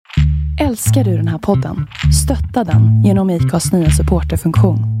Älskar du den här podden? Stötta den genom IKAs nya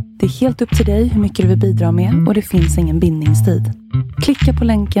supporterfunktion. Det är helt upp till dig hur mycket du vill bidra med och det finns ingen bindningstid. Klicka på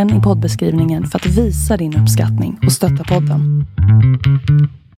länken i poddbeskrivningen för att visa din uppskattning och stötta podden.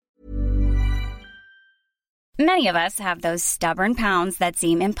 Many of us have those stubborn pounds that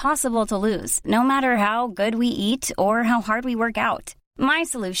seem impossible to lose, no matter how good we eat or how hard we work out. My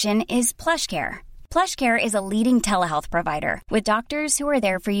solution is PlushCare. PlushCare is a leading telehealth provider with doctors who are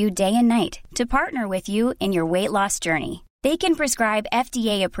there for you day and night to partner with you in your weight loss journey. They can prescribe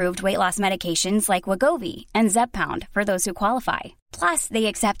FDA-approved weight loss medications like Wegovy and Zepbound for those who qualify. Plus, they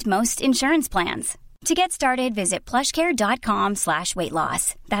accept most insurance plans. To get started, visit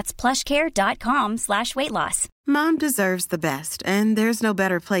plushcare.com/weightloss. That's plushcare.com/weightloss. Mom deserves the best, and there's no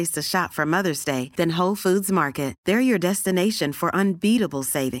better place to shop for Mother's Day than Whole Foods Market. They're your destination for unbeatable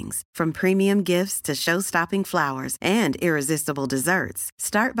savings, from premium gifts to show-stopping flowers and irresistible desserts.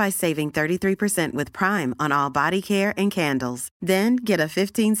 Start by saving 33% with Prime on all body care and candles. Then get a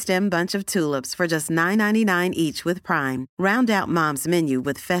 15-stem bunch of tulips for just $9.99 each with Prime. Round out Mom's menu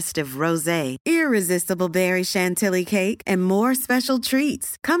with festive rosé, irresistible berry chantilly cake, and more special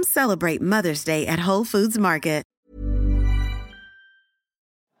treats. Come celebrate Mother's Day at Whole Foods Market.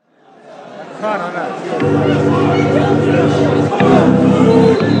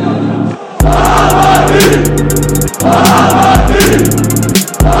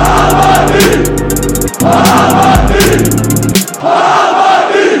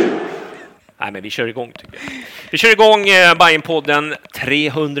 Nej, men vi kör igång tycker jag. Vi kör igång Bajenpodden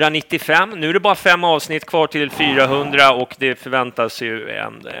 395. Nu är det bara 5 avsnitt kvar till 400 och det förväntas ju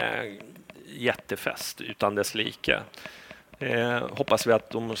en jättefest utan dess like. Hoppas vi att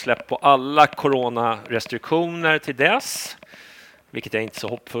de släpper på alla coronarestriktioner till dess. Vilket jag inte är så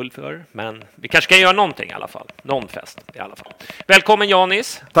hoppfull för. Men vi kanske kan göra någonting i alla fall. Någon fest i alla fall. Välkommen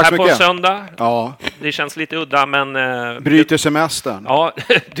Janis. Tack här så på mycket. Söndag. Ja. Det känns lite udda men... Bryter semestern. Ja,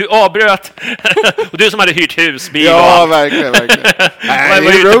 du avbröt. Och du som hade hyrt hus, bil Ja, verkligen. Nej, det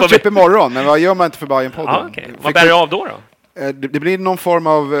är roadtrip imorgon. Men vad gör man inte för Bajenpodden? Ja, okay. Vad bär du av då? Det blir någon form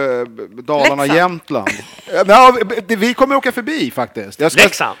av Dalarna, Leksand. Jämtland. Ja, vi kommer åka förbi faktiskt.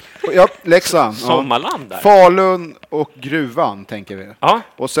 Leksand? Ja, Leksand. Sommarland där. Falun och Gruvan tänker vi. Ja.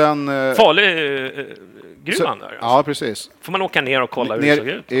 Och sen... Gruvan där? Alltså. Ja, precis. Får man åka ner och kolla hur det såg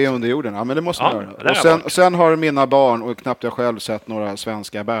ut? I underjorden, ja men det måste man det göra. Och sen har mina barn och knappt jag själv sett några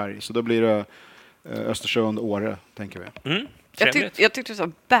svenska berg. Så då blir det Östersund, Åre, tänker vi. Mm. Jag tyckte du sa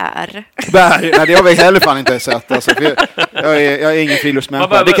bär. Bär? Nej, det har vi heller fan inte sett. Alltså, jag är ingen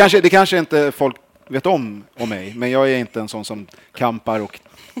friluftsmänniska. Det kanske inte folk vet om mig, men jag är inte en sån som kampar och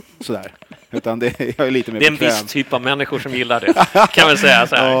sådär. Utan jag är lite mer bekväm. Det är en viss typ av människor som gillar det, kan man säga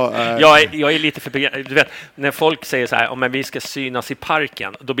så här. Jag är lite för bekväm. Du vet, när folk säger så här, men vi ska synas i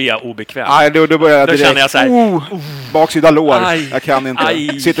parken, då blir jag obekväm. Nej, då börjar jag direkt, känner jag så här, baksida lår. Jag kan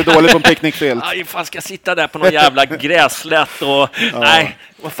inte. Sitter dåligt på en picknickfilt. Aj, fan ska jag sitta där på någon jävla gräslätt och nej.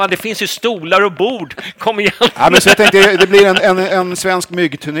 Vad fan, det finns ju stolar och bord. Kom igen. Ja, men så jag tänkte, det blir en svensk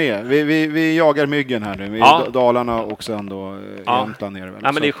myggturné. Vi jagar myggen här nu. I Dalarna och sen då Jämtland ner.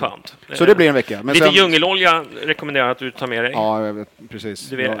 Ja, men det är skönt. Så det blir en vecka. Men lite sen, djungelolja rekommenderar att du tar med dig. Ja, jag vet, precis.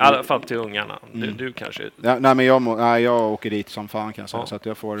 Du vet, i alla fall till ungarna. Du kanske... Ja, nej, men jag åker dit som fan kan jag säga. Så att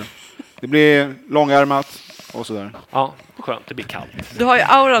jag får... Det blir långärmat och sådär. Ja, skönt. Det blir kallt. Du har ju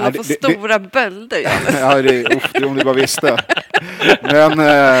auran att få stora bölder. Ja, det om du bara visste. Men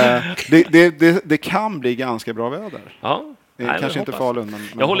det kan bli ganska bra väder. Ja. Kanske inte Falun. Men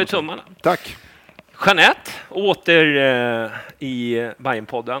jag håller tummarna. Tack. Jeanette, åter i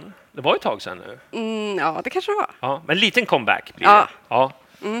Bajenpodden. Det var ett tag sedan nu. Ja, det kanske det var. Ja, men en liten comeback blir det. Ja.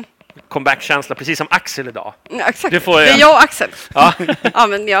 Comeback-känsla, precis som Axel idag. Ja, exakt. Det är jag och Axel. Ja.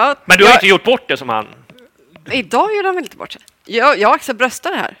 Men du har inte gjort bort det som han. Idag gör han väl inte bort sig. Jag och Axel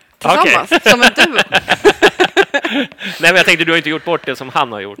bröstar här. Tillsammans, som en duo. Nej, men jag tänkte du har inte gjort bort det som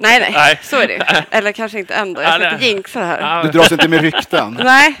han har gjort. Nej, så är det. Eller kanske inte ändå. Jag ska inte jinxa det här. Ja. Du dras inte med rykten.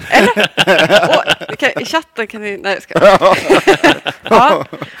 Nej, eller? I chatten kan ni... Nej, jag ska. Ja,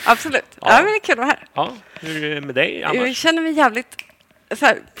 absolut. Ja, men det är kul att vara här. Ja, hur är det med dig annars? Jag känner mig jävligt så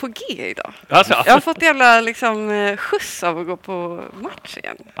här, på G idag. Alltså. Jag har fått jävla skjuts av att gå på match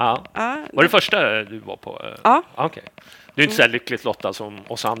igen. Ja. Var det första du var på? Ja. Okej. Du är inte så lyckligt lottad som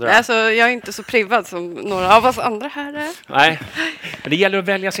oss andra. Alltså, jag är inte så privad som några av oss andra här är. Nej, men det gäller att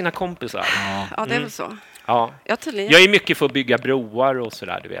välja sina kompisar. Ja, det är väl så. Ja. Jag är mycket för att bygga broar och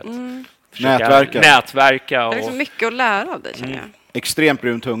sådär, du vet. Nätverka. Och... Det är liksom mycket att lära av dig, känner jag. Extremt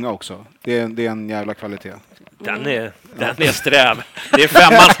brun tunga också. Det är en jävla kvalitet. Den är sträv. Det är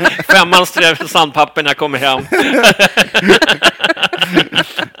femmans sträv för sandpapper när jag kommer hem.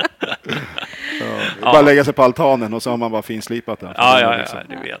 Bara lägga sig på altanen och så har man bara finslipat den. Ja,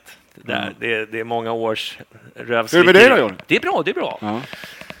 du vet. Det är många års rövslick. Hur är det med dig då, John? Det är bra. Ja.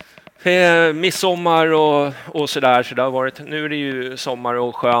 Midsommar och sådär. Så det har varit, nu är det ju sommar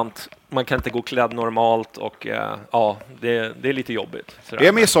och skönt. Man kan inte gå klädd normalt och det är lite jobbigt. Sådär.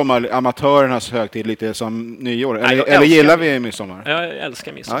 Är midsommar amatörernas högtid lite som nyår? Eller gillar vi midsommar? Jag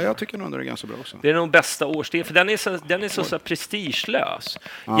älskar midsommar. Ja, jag tycker nog det är ganska bra också. Det är nog bästa årstiden, för den är så prestigelös.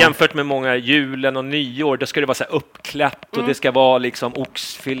 Jämfört med många julen och nyår, då ska det vara så här uppklätt och det ska vara liksom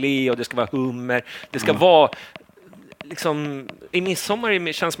oxfilé och det ska vara hummer. Det ska vara liksom, i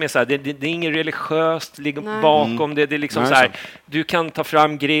midsommar känns mer så här, det är inget religiöst ligger bakom det är liksom så här, du kan ta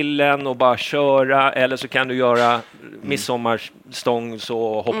fram grillen och bara köra, eller så kan du göra midsommarstångs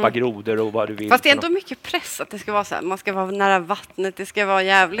och hoppa grodor och vad du vill. Fast det är ändå mycket press att det ska vara så här, man ska vara nära vattnet, det ska vara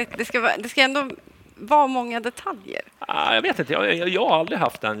jävligt, det ska ändå vara många detaljer. Jag vet inte, jag har aldrig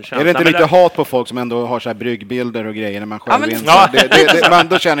haft den känslan. Är det inte lite hat på folk som ändå har så här bryggbilder och grejer när man själv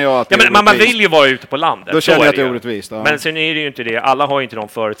då känner jag att det är man vill ju vara ute på landet. Då känner jag att det är orättvist. Ja. Men sen är det ju inte det. Alla har ju inte de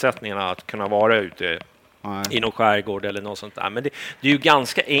förutsättningarna att kunna vara ute i någon skärgård eller något sånt där. Men det är ju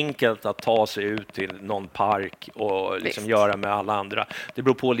ganska enkelt att ta sig ut till någon park och liksom göra med alla andra. Det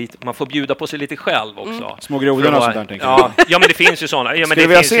beror på lite, man får bjuda på sig lite själv också. Små grodorna och sånt där, tänker jag. Ja, men det finns ju sådana. Skulle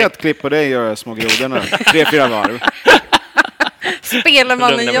vi se ett klipp på dig göra små grodorna? 3-4 varv. Spelar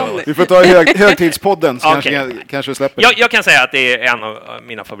man i Johnny? Vi får ta högtidspodden så kanske släpper. Jag kan säga att det är en av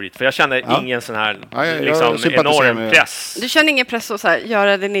mina favoriter. För jag känner ingen sån här enorm press. Du känner ingen press att så här,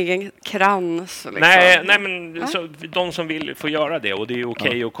 göra din egen krans? Liksom. Nej, men så, de som vill får göra det. Och det är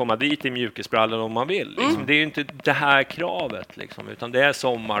okej att komma dit i mjukisbrallor om man vill. Liksom. Det är ju inte det här kravet. Liksom, utan det är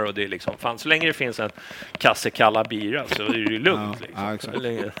sommar och det är liksom, fan, så länge det finns en kasse kalla bira så är det ju lugnt.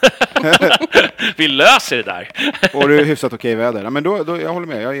 Vi löser det där. Och det är hyfsat okej väder. Men då, jag håller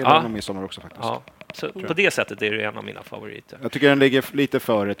med. Jag gillar den midsommar också faktiskt. Ja. Så på det sättet är det en av mina favoriter. Jag tycker den ligger lite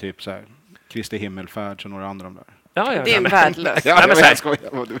före typ så här Kristi himmelfärd och några andra där. Det är en värdelös.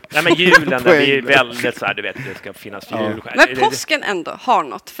 Men julen där det är väldigt så här, du vet, det ska finnas julskär. Men påsken ändå har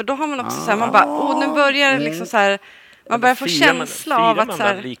något, för då har man också så här, man bara, nu börjar det liksom så här, man börjar få känsla av att så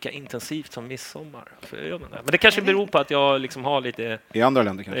här, lika intensivt som midsommar. Men det kanske beror på att jag liksom har lite i andra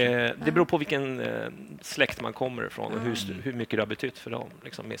länder kanske. Det beror på vilken släkt man kommer ifrån och hur mycket det har betytt för dem,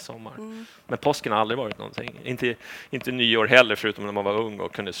 liksom midsommar. Men påsken har aldrig varit någonting. Inte nyår heller, förutom när man var ung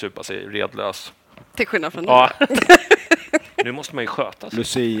och kunde supa sig redlös. Till skillnad från nu måste man ju sköta sig.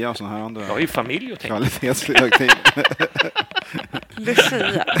 Lucia och såna här andra. Jag har ju familj och tänka. Kvalitetshögtid.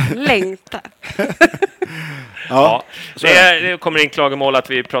 Lucia, längtar. Det kommer in klagomål att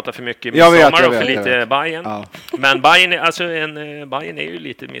vi pratar för mycket midsommar och för lite Bajen. Ja. Men Bajen är ju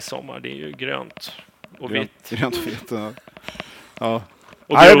lite midsommar. Det är ju grönt och vitt. Grönt och vitt, ja.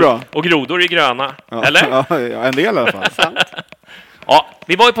 Och grodor är gröna, eller? Ja, en del i alla fall. Ja,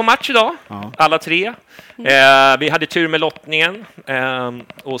 vi var ju på match idag, alla tre. Vi hade tur med lottningen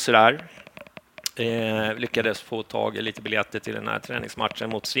och sådär. Lyckades få tag i lite biljetter till den här träningsmatchen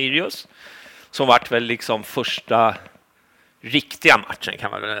mot Sirius. Som vart väl liksom första riktiga matchen,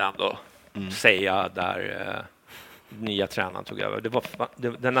 kan man väl ändå säga, där nya tränaren tog över.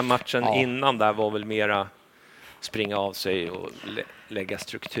 Den här matchen innan där var väl mera springa av sig och lägga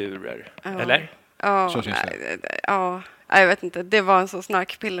strukturer, eller? Ja, jag vet inte. Det var en så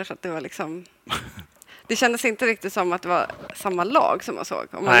snarkpiller så att det var liksom... Det kändes inte riktigt som att det var samma lag som man såg,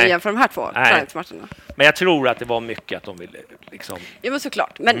 om man jämför de här två träningsmatcherna. Men jag tror att det var mycket att de ville liksom... Ja, men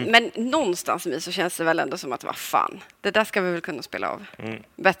såklart. Men någonstans i mig så känns det väl ändå som att vad fan, det där ska vi väl kunna spela av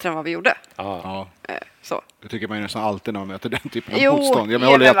bättre än vad vi gjorde. Så. Det tycker man ju nästan alltid när man möter den typen av motstånd. Jag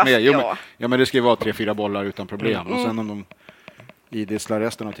håller helt med. Men det ska ju vara 3-4 bollar utan problem. Och sen om de idisslar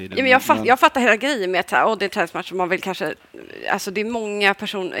resten av tiden. Ja, men jag fattar hela grejen med att det är träningsmatch, man vill kanske, alltså det är många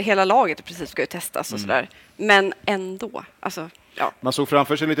personer, hela laget i princip ska ju testas och sådär, men ändå, alltså Man såg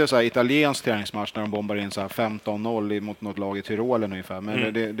framför sig lite så här italiensk träningsmatch när de bombar in så här 15-0 mot något lag i Tyrolen ungefär,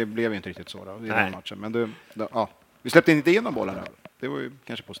 men det blev inte riktigt så då, i den matchen. Men vi släppte inte igenom bollen där. Det var ju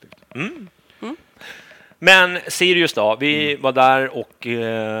kanske positivt. Men Sirius då, vi var där och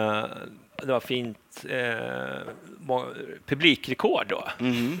det var fint publikrekord då.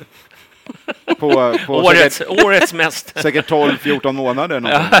 På årets mest. Säkert 12-14 månader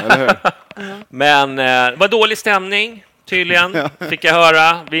eller hur? Men det var dålig stämning tydligen, fick jag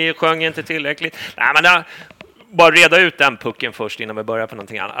höra. Vi sjöng inte tillräckligt. Nej, men bara reda ut den pucken först innan vi börjar på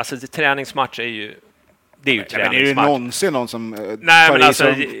någonting annat. Alltså träningsmatch är ju träningsmatch. Är det någonsin någon som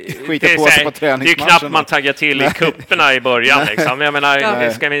skiter på sig på träningsmatchen? Det är ju knappt man taggar till i kupperna i början. Liksom. Jag menar,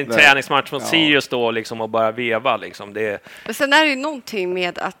 ska vi en träningsmatch mot Sirius då liksom, och bara veva? Liksom, Men sen är det ju någonting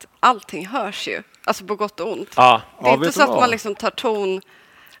med att allting hörs ju. Alltså på gott och ont. Ja. Det är inte så att man liksom tar ton.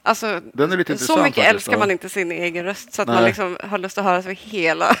 Alltså, den är lite så mycket faktiskt, älskar man inte sin egen röst så att man liksom har lust att höra sig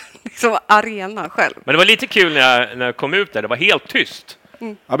hela liksom, arena själv. Men det var lite kul när jag kom ut där. Det var helt tyst.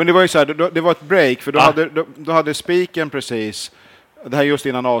 Ja, men det var ju så här, det var ett break, för då hade spiken precis, det här just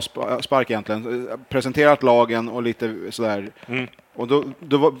innan avspark egentligen, presenterat lagen och lite sådär. Och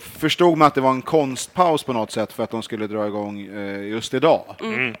då förstod man att det var en konstpaus på något sätt för att de skulle dra igång just idag.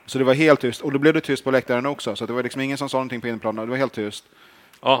 Så det var helt tyst. Och då blev det tyst på läktaren också. Så det var liksom ingen som sa någonting på inplanen. Det var helt tyst.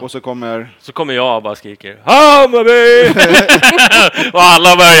 Ja. Och så kommer jag och bara skriker Hammarby! Och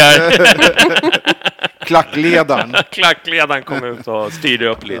alla börjar. Klackledaren kom ut och styrde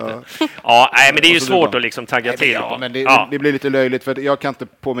upp lite. Ja, nej, men det är ju svårt att liksom tagga till. Ja, men det blir lite löjligt, för jag kan inte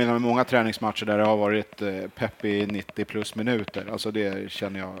påminna mig många träningsmatcher där det har varit pepp i 90 plus minuter. Alltså det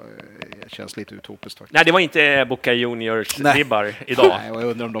känner jag känns lite utopiskt faktiskt. Nej, det var inte Boca Juniors ribbar idag. Nej, och jag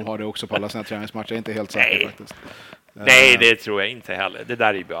undrar om de har det också på alla sina träningsmatcher. Jag är inte helt säker faktiskt. Nej, det tror jag inte heller. Det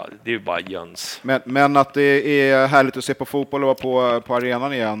där är bra. Det är ju bara jöns. Men att det är härligt att se på fotboll och vara på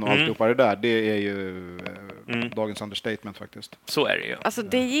arenan igen och alltihopa det där, det är ju dagens understatement faktiskt. Så är det ju. Alltså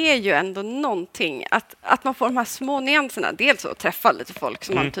det ger ju ändå någonting att man får de här små nyanserna. Dels att träffa lite folk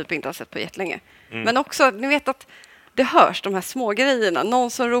som man typ inte har sett på jättelänge. Men också, ni vet att det hörs de här små grejerna.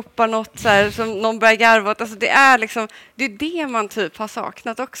 Någon som ropar något så här, som någon börjar garva. Alltså det är liksom, det är det man typ har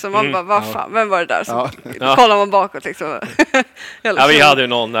saknat också. Man bara, vad fan, vem var det där? Så kollar man bakåt liksom. Ja, vi hade ju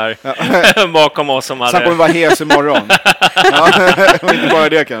någon där bakom oss som hade... Sen kommer vi vara hes imorgon. Inte bara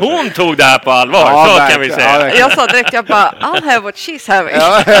det kanske. Hon tog det här på allvar, så kan vi säga. Jag sa direkt, jag bara, I'll have what she's having.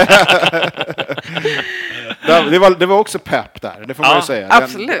 Det var också pepp där, det får man ju säga.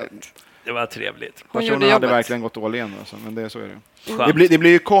 Absolut. Det var trevligt. Personen hade verkligen gått all in, alltså, men så är det. Det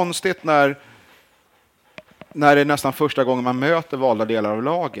blir ju konstigt när det är nästan första gången man möter valda delar av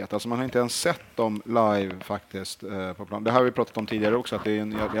laget. Alltså man har inte ens sett dem live faktiskt på plan. Det här har vi pratat om tidigare också, att det är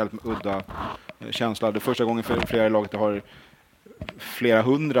en jävligt udda känsla. Det är första gången för flera i laget har flera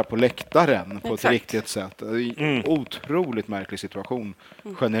hundra på läktaren på ett riktigt sätt. Det är en otroligt märklig situation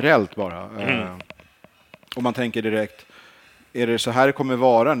generellt bara. Och man tänker direkt, är det så här det kommer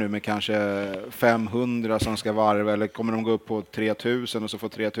vara nu med kanske 500 som ska varva, eller kommer de gå upp på 3000 och så får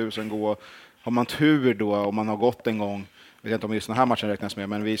 3000 gå? Har man tur då, om man har gått en gång, jag vet inte om just den här matchen räknas med,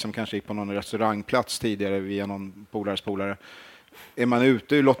 men vi som kanske gick på någon restaurangplats tidigare via någon polares polare, är man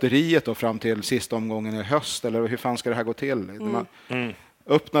ute i lotteriet då fram till sista omgången i höst, eller hur fan ska det här gå till?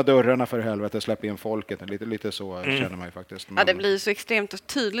 Öppna dörrarna för helvete, släpp in folket. Lite så känner man ju faktiskt. Men... Ja, det blir så extremt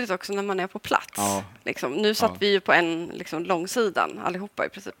tydligt också när man är på plats. Ja. Liksom, nu satt vi ju på en liksom, långsidan allihopa i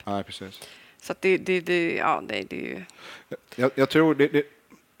princip. Ja, precis. Så att det är ju... Jag tror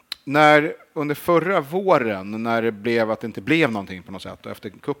när under förra våren, när det blev att det inte blev någonting på något sätt, och efter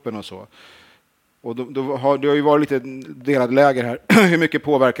kuppen och så, och då har det ju varit lite delade läger här. Hur mycket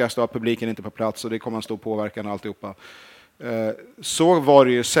påverkas då av publiken inte på plats, och det kommer en stor påverkan och alltihopa. Så var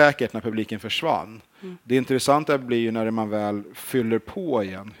det ju säkert när publiken försvann. Det intressanta blir ju när man väl fyller på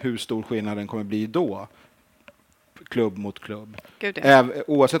igen, hur stor skillnaden kommer bli då. Klubb mot klubb.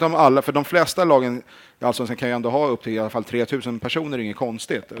 Oavsett om alla, för de flesta lagen alltså, kan ju ändå ha upp till i alla fall 3000 personer, inget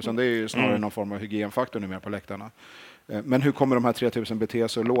konstigt. Utan det är ju snarare någon form av hygienfaktor numera på läktarna. Men hur kommer de här 3000 bete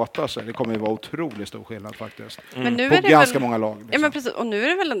sig och låta sig? Det kommer ju vara otroligt stor skillnad faktiskt. Men nu på är det ganska väl... många lag. Liksom. Ja, men precis. Och nu är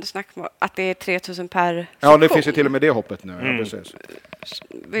det väl ändå snack om att det är 3000 per sektion. Ja, det finns ju till och med det hoppet nu. Ja, precis.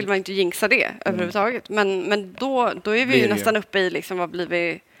 Vill man inte jinxa det överhuvudtaget. Men då är vi ju nästan uppe i, liksom, vad blir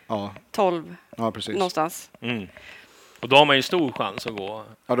vi? 12 någonstans. Och då har man ju stor chans att gå.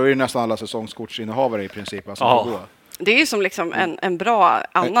 Ja, då är det nästan alla säsongskortsinnehavare i princip. Alltså, gå. Det är ju som liksom en bra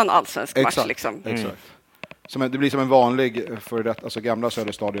annan allsvensk match. Liksom. Exakt. Det blir som en vanlig alltså gamla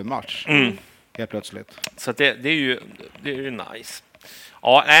Söderstadion-match. Helt plötsligt. Så det är ju nice.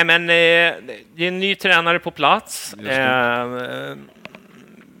 Ja, nej, men det är en ny tränare på plats.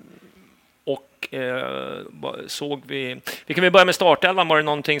 Såg vi kan väl börja med startelvan. Var det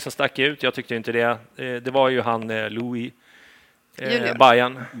någonting som stack ut? Jag tyckte inte det. Det var ju han Louis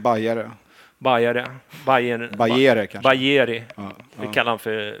Bajere kanske. Bajeri. Vi kallar han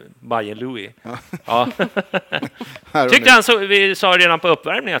för Bajen Louis. Ja. Tyckte han vi sa redan på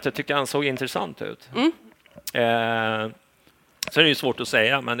uppvärmningen att jag tyckte han såg intressant ut. Så är det ju svårt att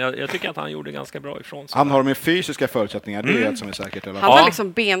säga, men jag tycker att han gjorde ganska bra ifrån sig. Han har de fysiska förutsättningar, det är ett som är säkert. Eller? Han har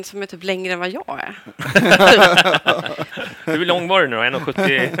liksom ben som är typ längre än vad jag är. Hur lång var du nu då?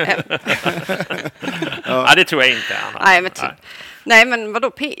 1,70? Ja, det tror jag inte. Nej, men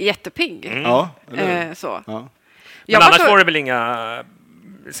vadå? Jättepigg. Ja, så. Ja. Men annars var det väl inga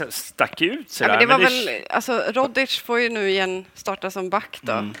stack ut sådär. Ja, men det var väl, alltså, Rodic får ju nu igen starta som back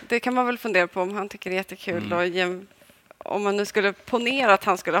då. Det kan man väl fundera på om han tycker det är jättekul. Om man nu skulle ponera att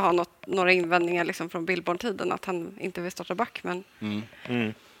han skulle ha några invändningar liksom från Billborn-tiden, att han inte vill starta back. Men...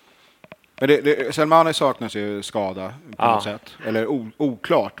 Men Selmani saknas ju skada på något sätt. Eller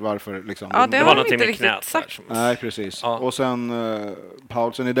oklart varför. Liksom. Ja, det var har inte riktigt sagt. Nej, precis. Ja. Och sen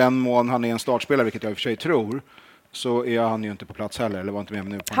Paulsen, i den mån han är en startspelare, vilket jag i och för sig tror, så är han ju inte på plats heller. Eller var inte med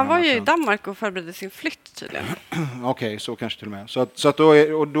nu på han var ju i Danmark och förberedde sin flytt tydligen. Okej, så kanske till och med. Så att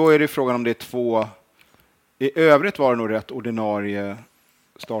då är det frågan om det är två... I övrigt var det nog rätt ordinarie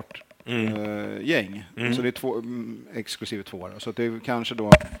startgäng. Så det är två, exklusive två. Så att det är kanske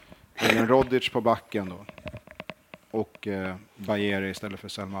då en Rodic på backen då. Och Bajere istället för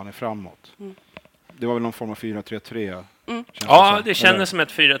Selmani framåt. Det var väl någon form av 4-3-3. Ja, det kändes som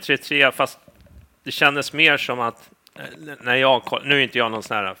ett 4-3-3, fast det kändes mer som att när nu är inte jag någon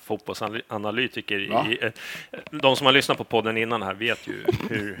sån här fotbollsanalytiker. De som har lyssnat på podden innan här vet ju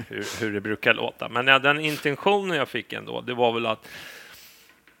hur det brukar låta. Men den intentionen jag fick ändå, det var väl att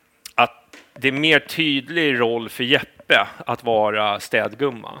det är mer tydlig roll för Jeppe att vara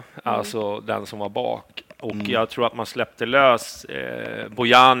städgumma. Alltså den som var bak. Och jag tror att man släppte lös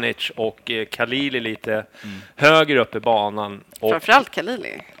Bojanic och Khalili lite högre upp i banan. Framförallt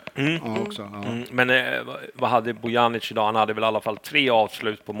Khalili. Men vad hade Bojanic idag? Han hade väl i alla fall 3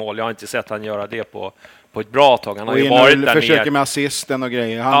 avslut på mål. Jag har inte sett han göra det på ett bra tag. Han har ju varit där försöker med assisten och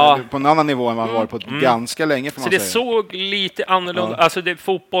grejer. Han på en annan nivå än vad han varit på ganska länge, får man säga. Så det såg lite annorlunda. Alltså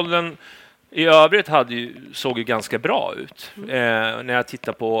fotbollen i övrigt såg ju ganska bra ut. När jag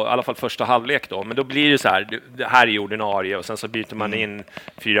tittar på i alla fall första halvlek då. Men då blir det så här, det här är ordinarie och sen så byter man in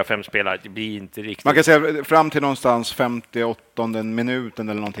 4-5 spelare. Det blir inte riktigt. Man kan säga fram till någonstans 58:e minuten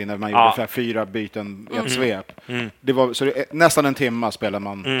eller någonting när man gjorde 4 byten i ett svep. Det var så nästan en timme spelar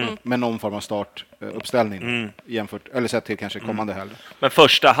man med någon form av startuppställning jämfört, eller sett till kanske kommande helg. Men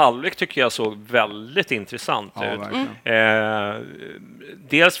första halvlek tycker jag såg väldigt intressant ut.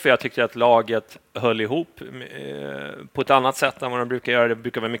 Dels för jag tyckte att laget höll ihop på ett annat sätt än vad de brukar göra. Det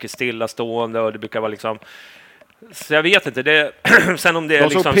brukar vara mycket stillastående och det brukar vara liksom... Så jag vet inte. Sen om det är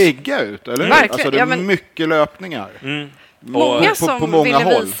liksom... såg pigga ut, eller? Verkligen. Alltså det är mycket löpningar. Många som på många ville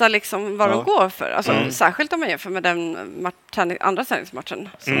håll. visa liksom vad de går för. Alltså, särskilt om man jämför med den andra träningsmatchen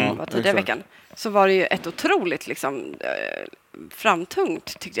som var tidigare i veckan. Så var det ju ett otroligt liksom,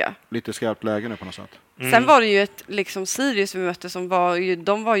 framtungt, tyckte jag. Lite skarpt läge nu på något sätt. Sen var det ju ett liksom, Sirius vi mötte som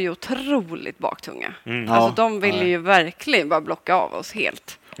de var ju otroligt baktunga. Alltså de ville ju verkligen bara blocka av oss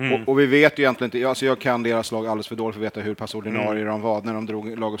helt. Och vi vet ju egentligen inte, alltså jag kan deras lag alldeles för dåligt för att veta hur pass ordinarie de var när de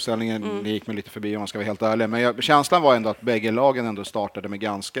drog laguppställningen. Det gick mig lite förbi om man ska vara helt ärlig. Men känslan var ändå att bägge lagen ändå startade med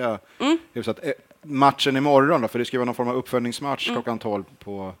ganska hyfsat. Matchen imorgon då, för det ska vara någon form av uppföljningsmatch klockan 12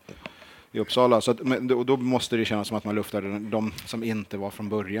 i Uppsala. Så att, och då måste det kännas som att man luftade de som inte var från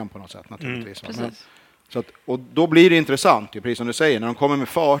början på något sätt naturligtvis. Så att, och då blir det intressant, precis som du säger, när de kommer med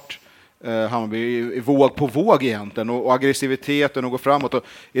fart. Hammarby är våg på våg egentligen och aggressiviteten och går framåt. Och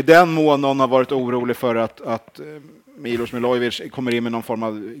i den mån någon har varit orolig för att Milos Milojevic kommer in med någon form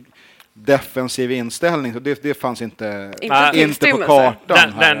av defensiv inställning, så det fanns inte på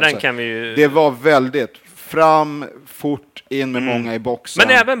kartan. Den kan vi ju... Det var väldigt fram, fort, in med många i boxen.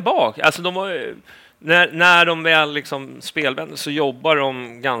 Men även bak. Alltså de var... När de väl liksom spelvänder så jobbar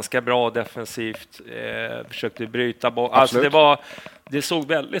de ganska bra defensivt. Försökte bryta bort. Alltså det såg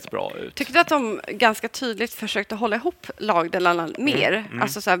väldigt bra ut. Tyckte att de ganska tydligt försökte hålla ihop lagdelarna mer.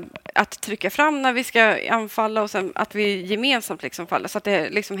 Alltså så här, att trycka fram när vi ska anfalla och sen att vi gemensamt liksom faller så att det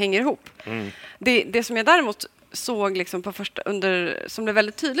liksom hänger ihop. Det som jag däremot såg liksom på som blev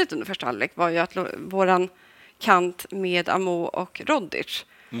väldigt tydligt under första halvlek var ju att våran kant med Amo och Rodic.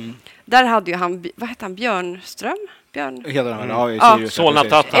 Där hade ju han, vad heter han, Björnström?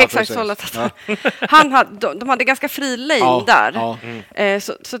 Solna-Tata. Exakt, Solna-Tata. De hade ganska fri lane där.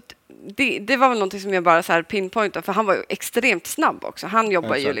 Så det var väl någonting som jag bara så här pinpointade, för han var ju extremt snabb också. Han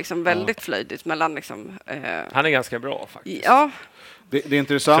jobbar ju liksom väldigt flöjdigt mellan liksom... Han är ganska bra faktiskt. Ja. Det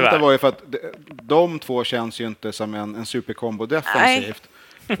intressanta var ju för att de två känns ju inte som en superkombo defensivt.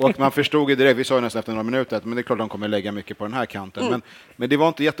 Och man förstod ju direkt, vi sa ju nästan efter några minuter att men det är klart de kommer lägga mycket på den här kanten. Men det var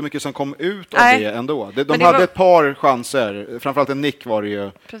inte jättemycket som kom ut av det ändå. De hade ett par chanser, framförallt en nick var det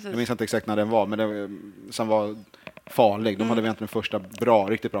ju, jag minns inte exakt när den var, men som var farlig. De hade egentligen första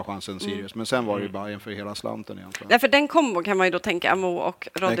riktigt bra chansen Sirius, men sen var det ju bara inför hela slanten egentligen. Därför den kombo kan man ju då tänka Amo och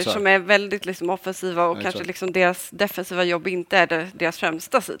Rodic som är väldigt liksom offensiva och kanske liksom deras defensiva jobb inte är deras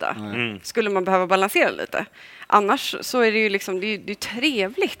främsta sida. Skulle man behöva balansera lite. Annars så är det ju liksom det är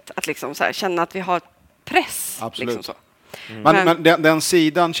trevligt att liksom så här känna att vi har press. Absolut. Liksom så. Men den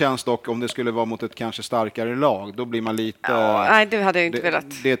sidan känns dock, om det skulle vara mot ett kanske starkare lag, då blir man lite... nej, det hade jag inte velat.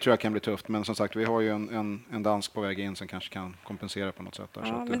 Det tror jag kan bli tufft, men som sagt, vi har ju en dansk på väg in som kanske kan kompensera på något sätt. Där, Ja,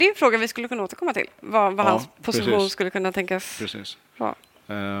 så att, men det är en fråga vi skulle kunna återkomma till. Vad hans position skulle kunna tänkas vara.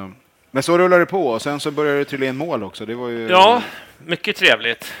 Men så rullar det på, och sen så började det trilla in mål också. Det var ju... Ja, mycket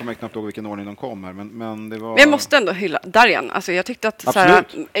trevligt. Jag kommer knappt ihåg vilken ordning de kom här, men det var... Men jag måste ändå hylla Darjan. Alltså jag tyckte att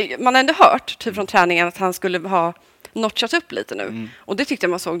man har ändå hört typ från träningen att han skulle ha notchat upp lite nu. Och det tyckte jag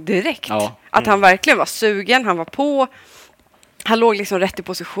man såg direkt. Ja. Att han verkligen var sugen, han var på. Han låg liksom rätt i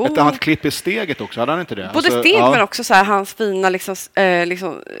position. Ett annat klipp i steget också, hade han inte det? Både steg men också så här, hans fina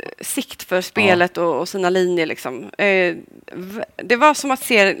liksom, sikt för spelet och sina linjer. Liksom. Det var som att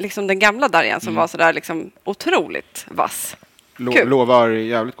se liksom, den gamla Darjan som var så där liksom, otroligt vass. Lovar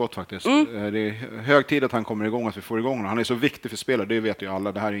jävligt gott faktiskt. Det är hög tid att han kommer igång, att vi får igång honom. Han är så viktig för spelare, det vet ju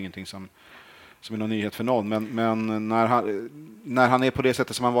alla. Det här är ingenting som är någon nyhet för någon. Men när han är på det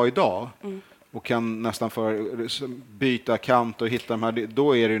sättet som han var idag och kan nästan byta kant och hitta de här,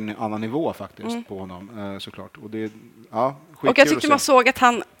 då är det en annan nivå faktiskt på honom, såklart. Och jag tyckte man såg att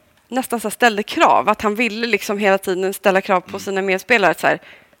han nästan så ställde krav, att han ville liksom hela tiden ställa krav på sina medspelare, så här,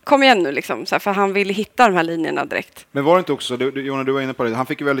 kom igen nu liksom, så här, för han ville hitta de här linjerna direkt. Men var det inte också, Jonna, du var inne på det, han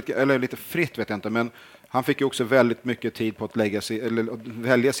fick ju lite fritt vet jag inte, men han fick ju också väldigt mycket tid på att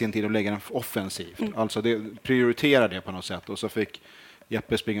välja sin tid och lägga den offensivt. Alltså prioritera det på något sätt, och så fick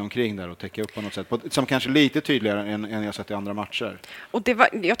Jeppe springa omkring där och täcka upp på något sätt, som kanske lite tydligare än jag sett i andra matcher. Och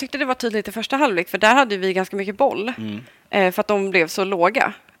jag tyckte det var tydligt i första halvlek, för där hade vi ganska mycket boll för att de blev så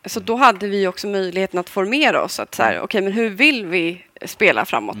låga. Så då hade vi också möjligheten att formera oss, att så här, okej, men hur vill vi spela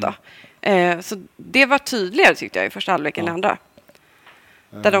framåt då? Så det var tydligare tyckte jag i första halvlek än andra.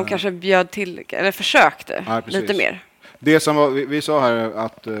 Där de kanske bjöd till, eller försökte lite mer. Det som var, vi sa här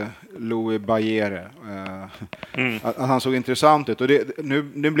att Louis Bajere, att han såg intressant ut. Och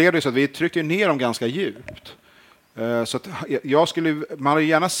nu blev det så att vi tryckte ner dem ganska djupt. Så att man hade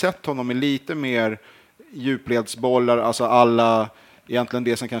gärna sett honom i lite mer djupledsbollar, alltså alla, egentligen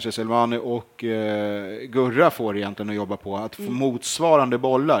det som kanske Silvani och Gurra får egentligen att jobba på, att få motsvarande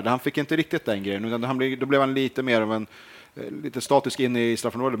bollar. Han fick inte riktigt den grejen, utan då blev han lite mer av en lite statisk inne i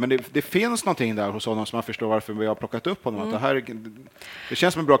straffområdet, men det finns någonting där hos honom som man förstår varför vi har plockat upp honom. Att det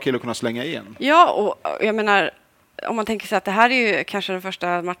känns som en bra kille att kunna slänga in. Ja, och jag menar, om man tänker sig att det här är ju kanske den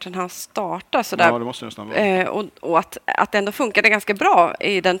första matchen han startar sådär. Ja, det måste nästan vara. Och att det ändå funkade ganska bra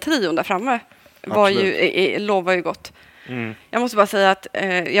i den trion där framme lovar ju gott. Jag måste bara säga att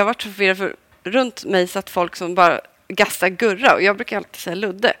jag varit så förvirrad, för runt mig satt folk som bara gastar Gurra, och jag brukar alltid säga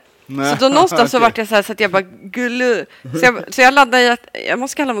Ludde. Så då någonstans så vart jag så här, så att jag bara Gulle. Så jag laddade i att jag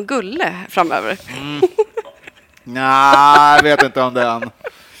måste kalla honom Gulle framöver. Nej, jag vet inte om den.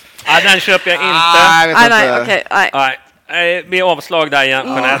 Nej, den köper jag inte. Nej, okej. Nej, vi är avslag där igen,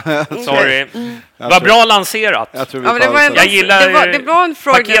 Jeanette. Sorry. Vad bra lanserat. Jag gillar det var en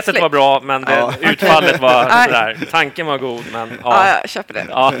paketet var bra, men utfallet var sådär. Tanken var god, men jag köper det.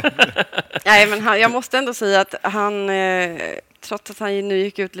 Nej, men jag måste ändå säga att han, trots att han nu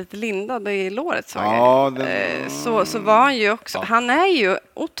gick ut lite lindad i låret, så var han ju också. Han är ju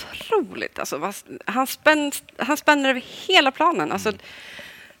otroligt, alltså, han spänner över hela planen. Alltså,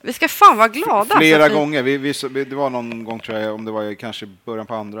 vi ska fan vara glada. Flera gånger. Det var någon gång, tror jag, om det var kanske början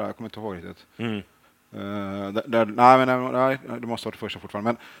på andra. Jag kommer inte ihåg riktigt. Nej, det måste vara det första fortfarande.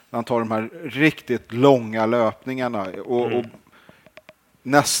 Men han tar de här riktigt långa löpningarna och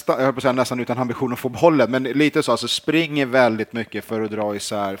nästan utan ambition att få bollen. Men lite så, alltså springer väldigt mycket för att dra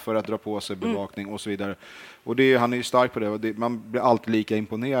isär, för att dra på sig bevakning och så vidare. Och han är ju stark på det. Man blir alltid lika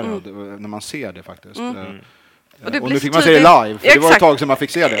imponerad när man ser det faktiskt. Och nu fick man se det live, för det var ett tag sedan man fick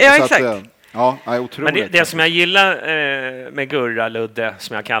se det. Ja, så att, otroligt. Men det som jag gillar med Gurra Ludde,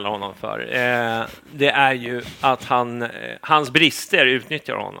 som jag kallar honom för, det är ju att hans brister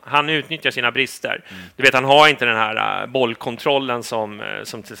utnyttjar honom. Han utnyttjar sina brister. Du vet, han har inte den här bollkontrollen som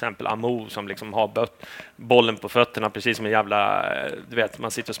till exempel Amo, som liksom har bollen på fötterna precis som en jävla, du vet,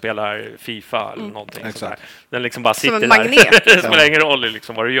 man sitter och spelar FIFA eller någonting sådär. Den liksom bara sitter som en magnet. Det spelar ingen roll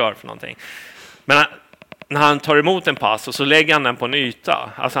liksom vad du gör för någonting. Men när han tar emot en pass och så lägger han den på en yta.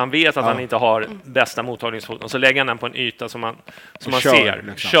 Alltså han vet att han inte har bästa mottagningsfoten. Så lägger han den på en yta som man ser.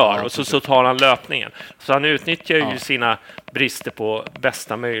 Liksom. Kör. Och så tar han löpningen. Så han utnyttjar ju sina brister på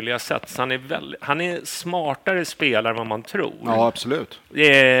bästa möjliga sätt. Så han är smartare spelare än vad man tror. Ja, absolut.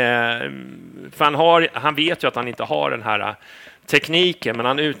 För han vet ju att han inte har den här tekniken, men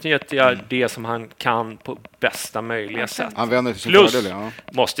han utnyttjar det som han kan på bästa möjliga sätt. Han vänder till sin Plus, fördel, ja.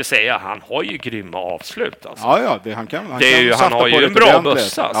 måste säga, han har ju grymma avslut. Alltså. Ja, Han har ju en bra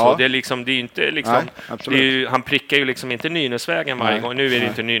bössa. Ja. Så det är liksom, det är inte liksom, Nej, det är ju, han prickar ju liksom inte Nynäsvägen varje gång. Nu är det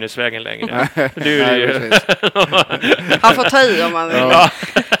inte Nynäsvägen längre. Nu är det han får ta i om man vill.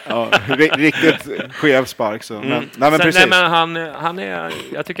 Ja, riktigt skev spark. Så. Men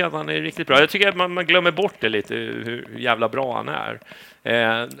jag tycker att han är riktigt bra. Jag tycker att man glömmer bort det lite, hur jävla bra han är.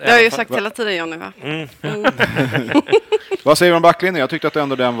 Det har jag ju sagt hela tiden, Johnny, va? Vad säger du om backlinjen? Jag tyckte att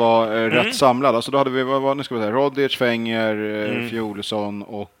ändå den var rätt samlad. Alltså då hade vi, nu ska vi säga, Rodic, Fenger, Fjolesson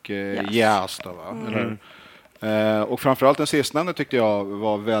och Jäs då, va? Och framförallt den sistnämnde tyckte jag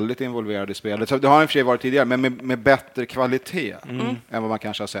var väldigt involverad i spelet. Så det har i och för sig varit tidigare, men med bättre kvalitet än vad man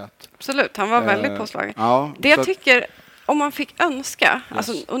kanske har sett. Absolut, han var väldigt påslagen. Ja, det jag tycker, om man fick önska,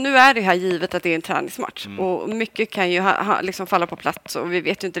 alltså, och nu är det här givet att det är en träningsmatch och mycket kan ju liksom falla på plats och vi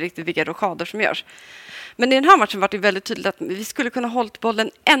vet ju inte riktigt vilka rockader som görs. Men i den här matchen var det väldigt tydligt att vi skulle kunna hålla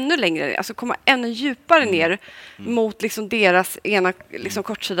bollen ännu längre, alltså komma ännu djupare ner mot liksom deras ena liksom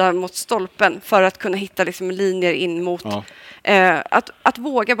kortsida mot stolpen för att kunna hitta liksom linjer in mot att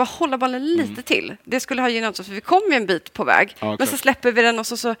våga bara hålla bollen lite till. Det skulle ha gynnat oss, för vi kom ju en bit på väg. Men så släpper vi den och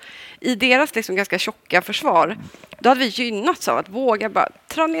så i deras liksom ganska tjocka försvar, då hade vi gynnats av att våga bara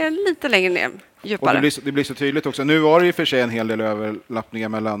dra ner den lite längre ner. Djupare. Och det blir så tydligt också. Nu var det i och för sig en hel del överlappningar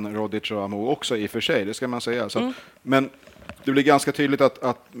mellan Rodic och Amo också i och för sig, det ska man säga. Så men det blir ganska tydligt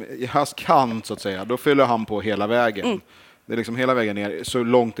att i hans kant, så att säga, då fyller han på hela vägen. Det är liksom hela vägen ner, så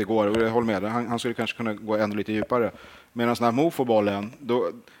långt det går. Och jag håller med, han skulle kanske kunna gå ännu lite djupare. Medan när Amo får bollen,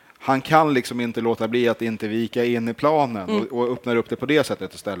 då han kan liksom inte låta bli att inte vika in i planen och öppnar upp det på det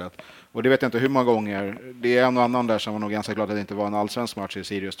sättet istället. Och det vet jag inte hur många gånger. Det är en och annan där som var nog ganska glad att det inte var en allsvensk match i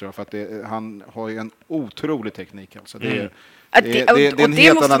Sirius, tror jag, för att han har ju en otrolig teknik. Alltså. Det är en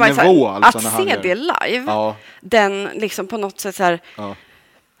helt annan nivå. Alltså, att se det live, den liksom på något sätt så här... Ja.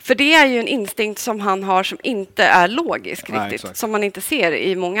 För det är ju en instinkt som han har som inte är logisk riktigt. Som man inte ser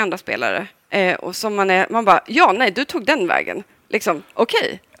i många andra spelare. Och som man bara, du tog den vägen. Liksom,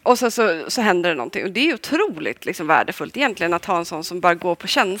 okej. Och så händer det någonting. Och det är otroligt liksom värdefullt egentligen att ha en sån som bara går på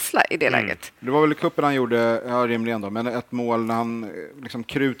känsla i det läget. Det var väl i kuppen han gjorde, rimligen då, men ett mål när han liksom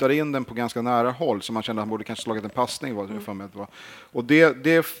krutade in den på ganska nära håll, så man kände att han borde kanske slagit en passning. Och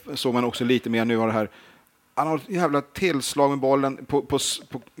det såg man också lite mer nu av det här. Han har ett jävla tillslag med bollen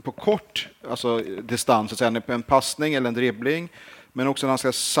på kort distans, så att säga, en passning eller en dribbling, men också när han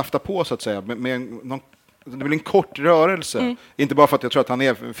ska safta på, så att säga, med det blir en kort rörelse. Inte bara för att jag tror att han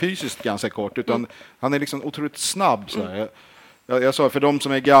är fysiskt ganska kort, utan han är liksom otroligt snabb. Så jag sa, för de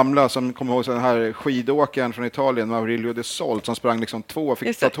som är gamla, som kommer ihåg den här skidåkaren från Italien, Maurilio De Sol, som sprang liksom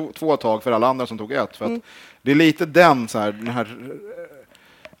fick ta två tag för alla andra som tog ett. För att det är lite den här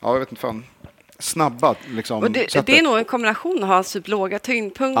jag vet inte fan, snabba liksom. Och det är nog en kombination att ha typ låga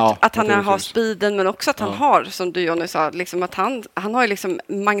tyngdpunkt, att han har speeden, men också att han har, som du Johnny sa, liksom att han har ju liksom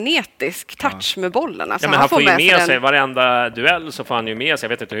magnetisk touch med bollen. Alltså men han får ju med sig varenda duell, så får han ju med sig. Jag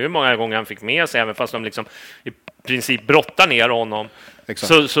vet inte hur många gånger han fick med sig, även fast de liksom i princip brottar ner honom.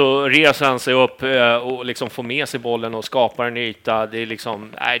 Så reser han sig upp och liksom får med sig bollen och skapar en yta. Det är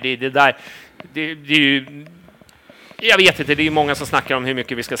liksom, det är ju... Jag vet inte, det är många som snackar om hur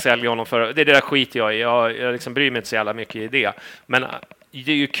mycket vi ska sälja honom för. Det där skiter jag i. Jag liksom bryr mig inte så jävla mycket i det. Men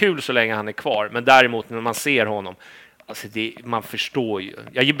det är ju kul så länge han är kvar. Men däremot när man ser honom, alltså man förstår ju.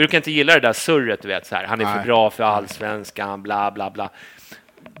 Jag brukar inte gilla det där surret, du vet, så här. Han är för bra för allsvenskan, bla bla bla.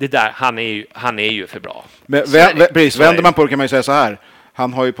 Det där, han är ju för bra. Men precis, vänder man på det kan man ju säga så här.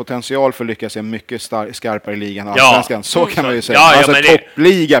 Han har ju potential för att lyckas i mycket skarpare ligan än allsvenskan. Så kan man ju säga.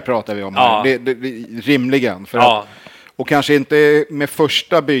 Toppliga pratar vi om här. Det rimligen. Och kanske inte med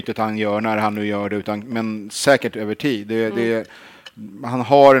första bytet han gör, när han nu gör det, men säkert över tid. Han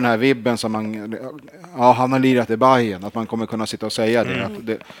har den här vibben som han har lirat i Bayern, att man kommer kunna sitta och säga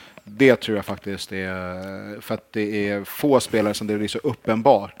det. Det tror jag faktiskt är, för att det är få spelare som det är så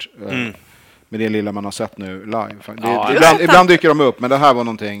uppenbart med det lilla man har sett nu live. Ibland dyker de upp, men det här var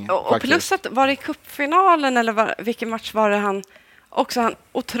någonting. Och plus att var det i cupfinalen eller vilken match var det han också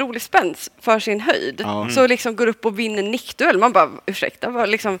otroligt spänst för sin höjd. Så liksom går upp och vinner nickduell. Man bara, ursäkta, var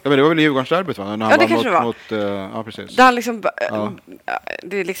liksom... Ja, men det var väl i Djurgårdsderbyt, va? När han det kanske det var. Precis. Där han liksom,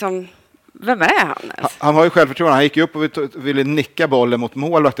 det är liksom vem är han? Han har ju självförtroende. Han gick upp och ville nicka bollen mot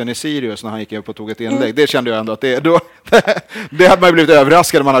målvakten i Sirius när han gick upp och tog ett inlägg. Det kände jag ändå att det hade man ju blivit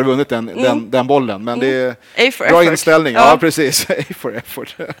överraskad om man hade vunnit den bollen. Men det är bra inställning. Ja, precis. A for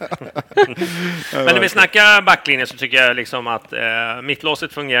effort. Men när vi snackar backlinjen så tycker jag liksom att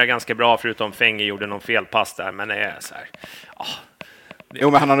mittlåset fungerar ganska bra, förutom Fengi gjorde någon felpass där. Men det är så här...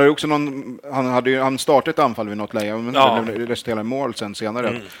 Jo, men han hade också han startade ett anfall vid något läge, men det resulterade i mål sen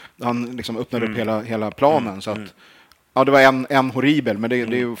senare. Han liksom öppnade upp hela planen, så att det var en horribel, men det är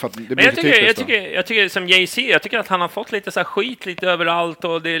ju för att det blir typiskt. Jag tycker som JC, jag tycker att han har fått lite så här skit lite överallt,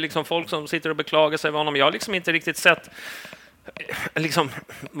 och det är liksom folk som sitter och beklagar sig över honom. Jag har liksom inte riktigt sett liksom,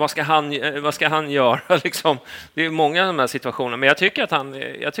 vad ska han göra liksom. Det är många av de här situationerna, men jag tycker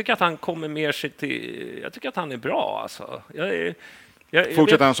att han kommer mer till, jag tycker att han är bra alltså.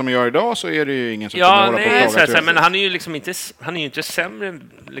 Fortsätter han som jag gör idag så är det ju ingen som kommer hålla på och klaga. Men han är ju liksom inte sämre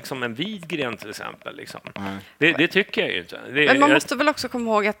liksom än Widgren till exempel. Liksom. Det tycker jag ju inte. Men man måste väl också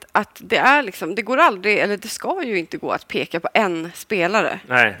komma ihåg att det är liksom, det går aldrig, eller det ska ju inte gå att peka på en spelare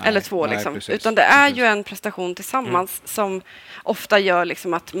eller två liksom. Precis, utan det är ju en prestation tillsammans som ofta gör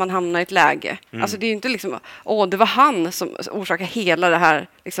liksom att man hamnar i ett läge. Alltså det är ju inte liksom, det var han som orsakar hela det här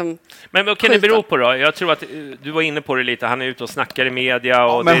liksom. Men vad kan det bero på då? Jag tror att du var inne på det lite, han är ute och snackar i media.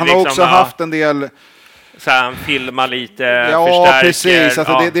 Och men det han liksom, har också haft en del... Så han filmar lite, förstärker. Precis.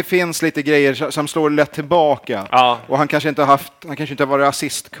 Alltså det finns lite grejer som slår lätt tillbaka. Och han kanske inte har varit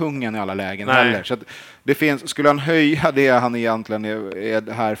assistkungen i alla lägen heller. Så att det finns, skulle han höja det han egentligen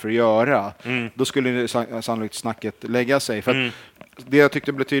är här för att göra, då skulle sannolikt snacket lägga sig. För att det jag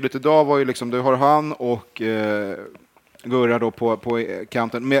tyckte blev tydligt idag var ju liksom, du har han och Gurra då på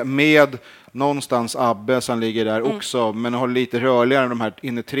kanten med någonstans Abbe som ligger där också, men har lite rörligare än de här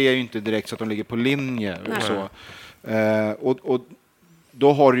inne tre är ju inte direkt så att de ligger på linje och så. Och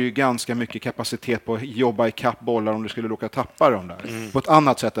då har du ju ganska mycket kapacitet på att jobba i kappbollar om du skulle råka tappa dem där. På ett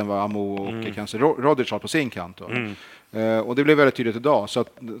annat sätt än vad Amo och kanske Rodic har på sin kant då. Och det blev väldigt tydligt idag, så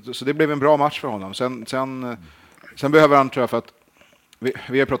det blev en bra match för honom. Sen behöver han, tror jag, för att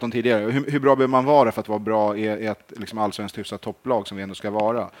vi har pratat om tidigare, hur bra behöver man vara för att vara bra i ett liksom allsvenskt hyfsat topplag som vi ändå ska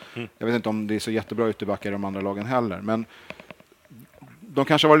vara. Jag vet inte om det är så jättebra ytterbackar i de andra lagen heller, men de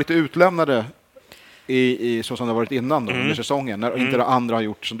kanske var lite utlämnade i så som det har varit innan då, under säsongen, när inte de andra har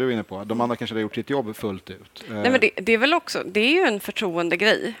gjort som du är inne på. De andra kanske har gjort sitt jobb fullt ut. Nej, men det är väl också, det är ju en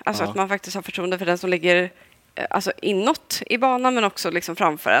förtroendegrej, alltså att man faktiskt har förtroende för den som ligger alltså inåt i banan, men också liksom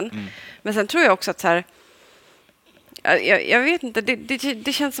framför en. Men sen tror jag också att så här, jag vet inte,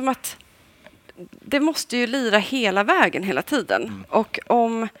 det känns som att det måste ju lira hela vägen hela tiden. Och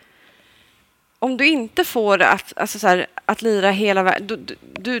om du inte får det att lira hela vägen,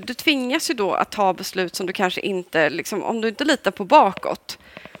 du tvingas ju då att ta beslut som du kanske inte, liksom, om du inte litar på bakåt,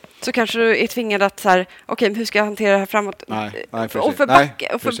 så kanske du är tvingad att så här, okej, hur ska jag hantera det här framåt? Och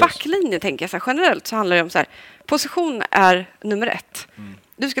för backlinjen tänker jag så här, generellt så handlar det om så här, position är nummer 1.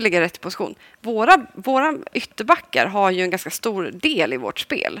 Du ska ligga rätt i position. Våra ytterbackar har ju en ganska stor del i vårt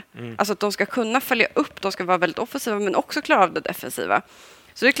spel. Alltså att de ska kunna följa upp, de ska vara väldigt offensiva, men också klara av det defensiva.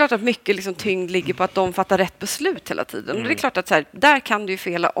 Så det är klart att mycket liksom tyngd ligger på att de fattar rätt beslut hela tiden. Och det är klart att så här, där kan du ju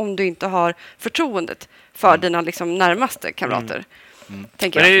fela om du inte har förtroendet för dina liksom närmaste kamrater. Men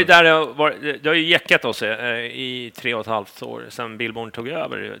det är ju där det har ju jäckat oss i 3,5 år sedan Billborn tog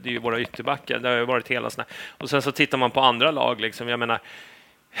över. Det är ju våra ytterbackar. Det har ju varit hela såna. Och sen så tittar man på andra lag liksom. Jag menar,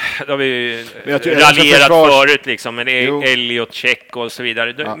 det har vi ju raljerat förut liksom, men det är Elliot, Check och så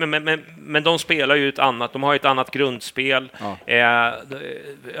vidare. Men de spelar ju ett annat, de har ju ett annat grundspel.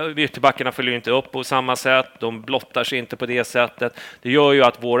 Ytterbackarna följer inte upp på samma sätt, de blottar sig inte på det sättet. Det gör ju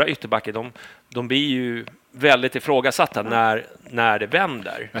att våra ytterbackar, de blir ju väldigt ifrågasatta när det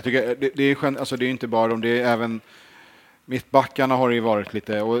vänder. Jag tycker det är inte bara om, det är även mittbackarna har det ju varit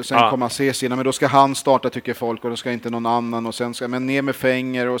lite, och sen kommer Ceci, men då ska han starta tycker folk, och då ska inte någon annan, och sen ska men ner med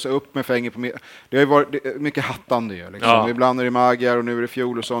Fänger och så upp med Fänger på det har ju varit mycket hattande ju liksom. Ibland är det Magyar och nu är det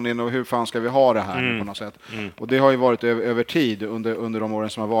Fjolosson, och hur fan ska vi ha det här på något sätt? Och det har ju varit över tid under de åren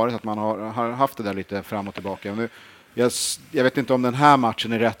som har varit, att man har haft det där lite fram och tillbaka. Nu, jag vet inte om den här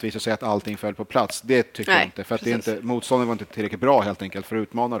matchen är rättvis att säga att allting föll på plats. Det tycker jag inte, för att motståndet var inte tillräckligt bra helt enkelt för att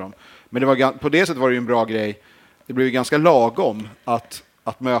utmana dem. Men det var, på det sättet var det ju en bra grej. Det blev ju ganska lagom att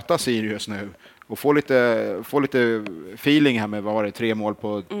möta Sirius nu och få lite feeling här med, vad var det, 3 mål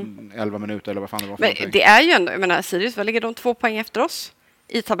på 11 minuter eller vad fan det var för någonting. Det är ju ändå, jag menar, Sirius, vad ligger de 2 poäng efter oss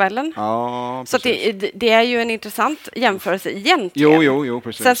i tabellen? Ja, så det är ju en intressant jämförelse egentligen. Jo,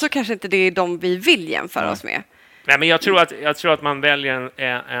 precis. Sen så kanske inte det är de vi vill jämföra oss med. Nej, men jag tror att man väljer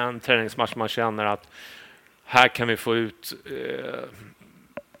en träningsmatch man känner att här kan vi få ut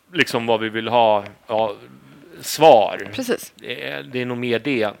liksom vad vi vill ha svar. Precis. Det är nog mer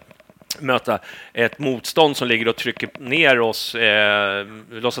det. Möta ett motstånd som ligger och trycker ner oss.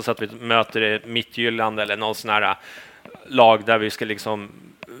 Låtsas att vi möter Midtjylland eller någon sån här lag där vi ska liksom...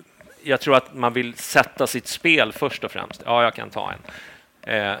 Jag tror att man vill sätta sitt spel först och främst. Ja, jag kan ta en.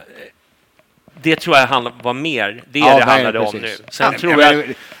 Det tror jag var mer. Det handlade om nu. Sen tror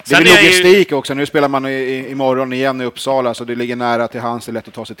jag... Det är logistik också. Nu spelar man imorgon igen i Uppsala, så det ligger nära till hands. Det är lätt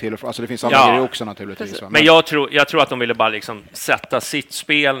att ta sig till. Alltså det finns andra grejer också naturligtvis. Men jag tror att de ville bara liksom sätta sitt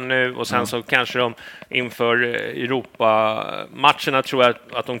spel nu, och sen så kanske de inför Europa-matcherna tror jag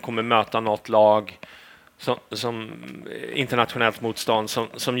att de kommer möta något lag som internationellt motstånd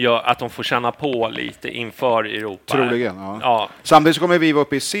som gör att de får känna på lite inför Europa. Troligen, ja. Samtidigt så kommer vi vara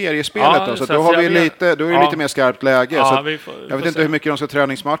uppe i seriespelet då, så då har vi lite mer skarpt läge. Så jag vet inte hur mycket de ska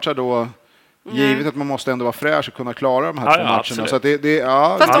träningsmatcha då. Givet att man måste ändå vara fräsch och kunna klara de här två matcherna. Absolut. Så att det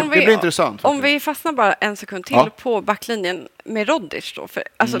blir intressant. Om vi fastnar bara en sekund till på backlinjen med Rodic då. För,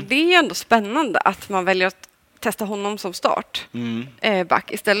 alltså, det är ju ändå spännande att man väljer att testa honom som start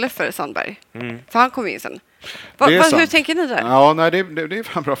back istället för Sandberg. För han kom in sen. Hur tänker ni där? Ja, nej, det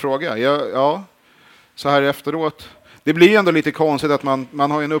är en bra fråga. Så här efteråt. Det blir ju ändå lite konstigt att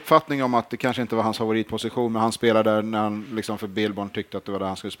man har en uppfattning om att det kanske inte var hans favoritposition, men han spelade där när han liksom för Billborn tyckte att det var där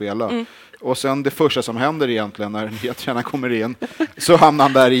han skulle spela. Och sen det första som händer egentligen när nya tränaren kommer in, så hamnar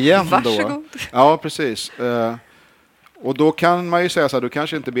han där igen. Varsågod. Då. Ja, precis. Och då kan man ju säga så här, då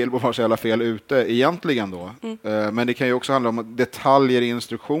kanske inte Billborn har så jävla fel ute egentligen då. Men det kan ju också handla om detaljer i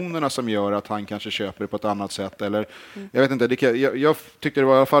instruktionerna som gör att han kanske köper det på ett annat sätt. Eller, jag vet inte, jag tyckte det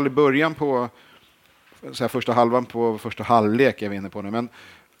var i alla fall i början på så här, första halvan på första halvlek jag var inne på nu. Men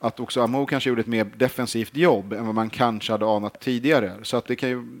att också Amo kanske gjorde ett mer defensivt jobb än vad man kanske hade anat tidigare. Så att det kan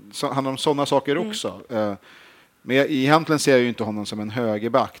ju handla om sådana saker också. Men egentligen ser jag ju inte honom som en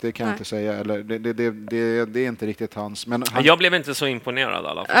högerback, det kan jag inte säga. Eller, det är inte riktigt hans. Men jag blev inte så imponerad i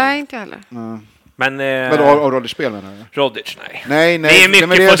alla fall. Nej, inte heller. Men av Rodic spel menar du? Rodic, nej. Det är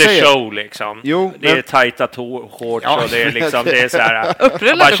mycket på the show liksom. Jo, det är tajta shorts och det är liksom, det är så här.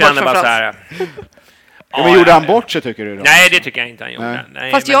 Upprullade känner bara så här. Men gjorde han bort sig, tycker du då? Nej, det tycker jag inte han gjorde.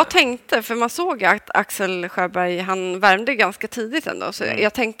 Nej, fast jag tänkte, för man såg att Axel Sjöberg, han värmde ganska tidigt ändå. Så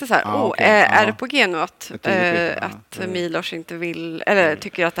jag tänkte så här, är det på G nu att Milos inte vill, eller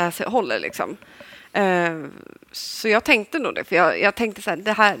tycker att det här håller liksom. Så jag tänkte nog det, för jag tänkte så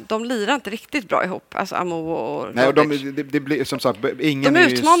här, de lirar inte riktigt bra ihop, alltså Amo och nej, och det blir som sagt ingen. De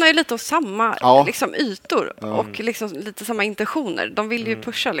utmanar ju lite av samma liksom, ytor och liksom, lite samma intentioner. De vill ju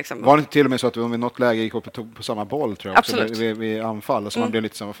pusha liksom. Var det inte till och med så att vi i något läge gick upp och tog på samma boll, tror jag, absolut, också, vid anfall, så man blev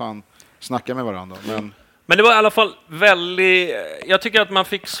lite så, vad fan, snacka med varandra. Men det var i alla fall väldigt... Jag tycker att man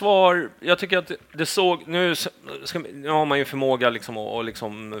fick svar... Jag tycker att det såg... Nu har man ju förmåga liksom och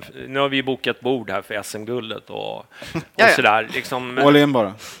liksom... Nu har vi bokat bord här för SM-guldet och sådär. Liksom, All in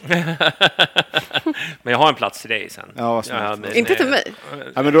bara. Men jag har en plats till dig sen. Ja, inte till mig.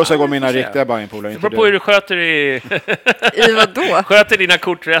 Ja, men då ska jag gå mina riktiga Bajen-polare. Det beror på hur du sköter i... I vad då? Sköter dina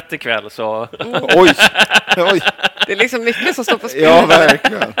kort rätt ikväll, så... Oj! Det är liksom mycket som står på spel. Ja,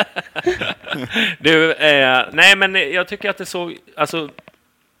 verkligen. Du, nej, men jag tycker att det såg... Alltså,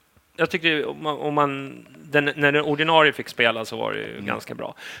 jag tycker om man... När den ordinarie fick spela så var det ju ganska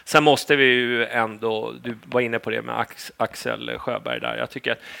bra. Sen måste vi ju ändå... Du var inne på det med Axel Sjöberg där. Jag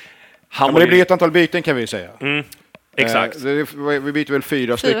tycker att... men det blir ett antal byten, kan vi säga. Exakt. Vi byter väl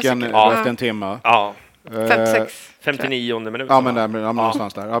 4 stycken efter en timme. Ja. 56. 59 minut. Ja, men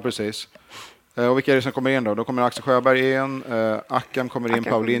någonstans där. Ja, precis. Och vilka är det som kommer in då? Då kommer Axel Sjöberg in, Akam kommer in,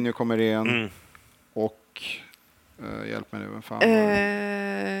 Paulinho kommer in och hjälp mig nu, vem fan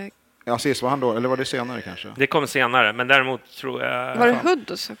ja, sist var han då, eller var det senare kanske? Det kom senare, men däremot tror jag... Var det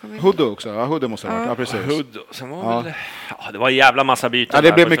Huddo som kom in? Huddo också, ja, Huddo måste ha varit, ja precis. Huddo, sen var väl... Ja, det var en jävla massa byten. Ja,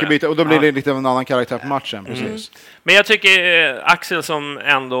 det blev mycket byten, och då blir det lite av en annan karaktär på matchen, precis. Men jag tycker Axel som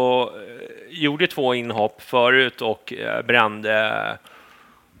ändå gjorde 2 inhopp förut och brände...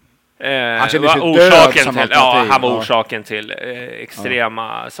 han var orsaken till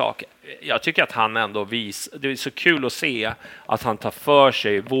extrema saker. Jag tycker att han ändå det är så kul att se att han tar för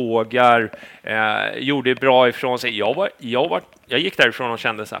sig, vågar, gjorde bra ifrån sig. Jag gick därifrån och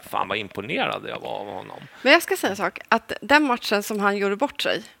kände så här, fan vad imponerad jag var av honom. Men jag ska säga en sak, att den matchen som han gjorde bort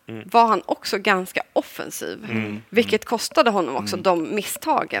sig var han också ganska offensiv. Vilket kostade honom också de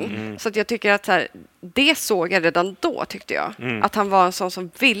misstagen. Så att jag tycker att så här, det såg jag redan då, tyckte jag. Att han var en sån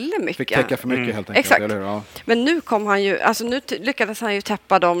som ville mycket. Fick täcka för mycket helt enkelt. Exakt. Eller hur? Ja. Men nu kom han ju, alltså nu lyckades han ju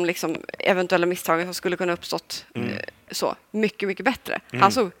täppa de liksom eventuella misstagen som skulle kunna uppstått så mycket, mycket bättre.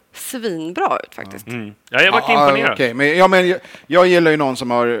 Han såg svinbra ut faktiskt. Ja, jag var imponerad. Okay. Men jag gillar ju någon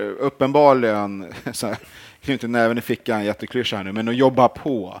som har uppenbarligen så här, inte näven i fickan, jätteklyscha här nu, men att jobba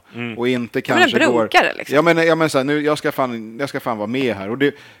på och inte kanske går... Liksom. Ja, men så här, nu, jag ska fan vara med här. Och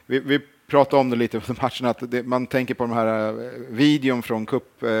det, vi pratade om det lite på matchen, att man tänker på de här videon från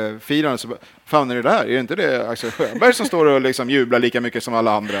cupfirandet, så fan är det där? Är det inte det Axel Sjöberg som står och liksom jublar lika mycket som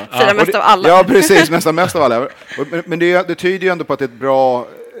alla andra? Firar mest av alla. Ja, precis, nästan mest av alla. Men det tyder ju ändå på att det är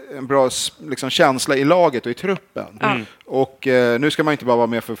en bra liksom, känsla i laget och i truppen. Och nu ska man inte bara vara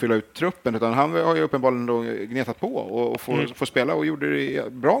med för att fylla ut truppen, utan han har ju uppenbarligen då gnetat på och får spela, och gjorde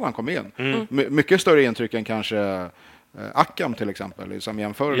det bra när han kom in. Mycket större intryck än kanske Akam till exempel, som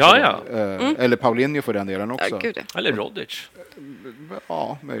jämförelse. Eller Paulinho för den delen också. Eller Rodic.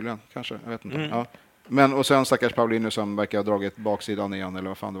 Ja, möjligen, kanske. Jag vet inte. Ja. Men och sen stackars Paulinho som verkar ha dragit baksidan igen, eller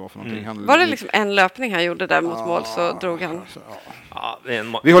vad fan det var för någonting. Var det liksom en löpning han gjorde där mot mål, så drog han...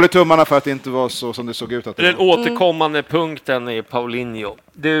 Vi håller tummarna för att det inte var så som det såg ut att det den var. Återkommande punkten är Paulinho.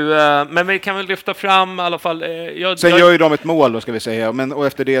 Men vi kan väl lyfta fram i alla fall... Sen gör ju de ett mål då, ska vi säga. Och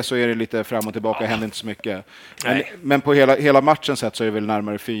efter det så är det lite fram och tillbaka, händer inte så mycket. Men på hela matchen sett så är det väl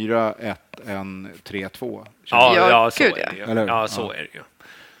närmare 4-1 än 3-2. Ja, så är det ju. Eller? Ja, så är det ju.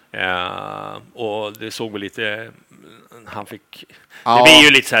 Och det såg väl lite... Han fick... Det blir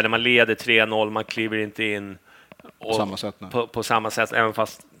ju lite så här när man leder 3-0, man kliver inte in på samma sätt, även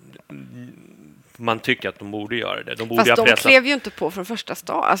fast man tycker att de borde göra det. Fast de klev ju inte på från första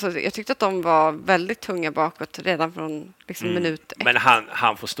stad. Alltså, jag tyckte att de var väldigt tunga bakåt redan från liksom, minut 1. Men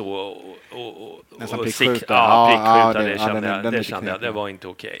han får stå och prickskjuta. Det kände jag. Det var inte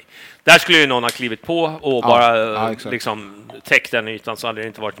okej. Där skulle ju någon ha klivit på och bara liksom täckt den ytan, så hade det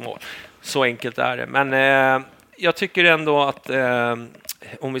inte varit mål. Så enkelt är det. Men jag tycker ändå att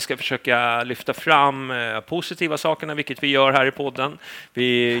om vi ska försöka lyfta fram positiva sakerna, vilket vi gör här i podden.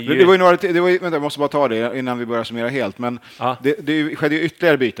 Det var ju vänta, jag måste bara ta det innan vi börjar summera helt. Men det skedde ju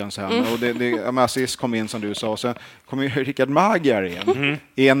ytterligare byten sen. Och Amassis kom in som du sa. Och sen kom ju Rickard Magyar igen.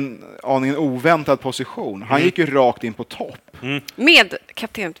 I en aningen oväntad position. Han gick ju rakt in på topp. Med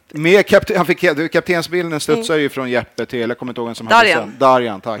kapten. Han fick kaptensbilden studsar ju från Jeppe till, jag kommer inte ihåg en som hette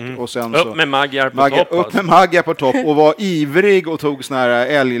Darjan, tack. Och sen upp med Magyar på topp. Upp med Magyar på topp och var ivrig och tog såna här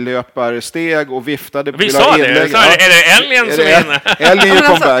älglöparsteg och viftade. Vi sa det, är det älgen som är inne? Älgen är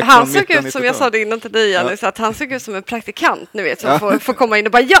comeback. Han såg ut, som jag sa det innan till dig, Janne, att han såg ut som en praktikant, ni vet, som får komma in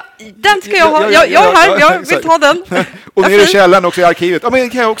och bara, den ska jag ha, jag är här, jag vill ta den. Och nere i källaren också i arkivet, men det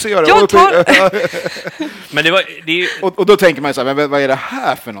kan jag också göra. Men och då tänker man så här, men vad är det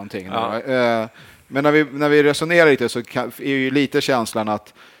här för någonting? Men när vi resonerar lite så är ju lite känslan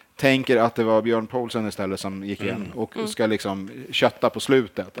att tänker att det var Björn Poulsen istället som gick in och ska liksom kötta på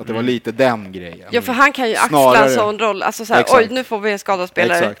slutet. Att det var lite den grejen. Ja, för han kan ju axla en sån roll. Alltså så här, oj, nu får vi en skadad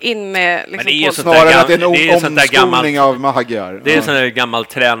spelare in med liksom snarare att det är en omskolning av Magyar. Det är en sån där gammal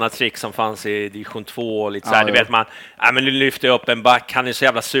tränartrick som fanns i division 2 och lite så här. Det vet man, men nu lyfter jag upp en back, han är så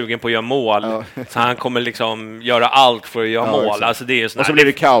jävla sugen på att göra mål. Så han kommer liksom göra allt för att göra mål. Alltså det är och så blir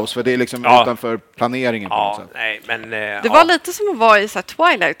det kaos, för det är liksom utanför planeringen på något sätt. Nej, men, det var lite som att vara i så här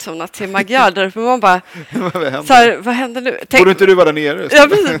Twilight Zone till Magyar, där man bara så här, vad händer nu? Borde inte du vara där nere? Ja,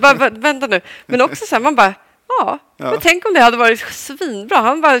 precis, vänta nu. Men också så här, man bara, men tänk om det hade varit svinbra.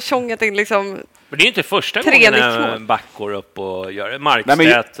 Han bara tjongat in liksom. Men det är ju inte första gången en back går upp och gör Markstedt.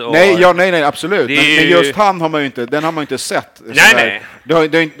 Nej, absolut. Men just han har man ju inte sett. Nej.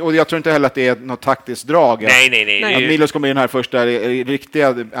 Och jag tror inte heller att det är något taktiskt drag. Nej. Att Milos kommer in här första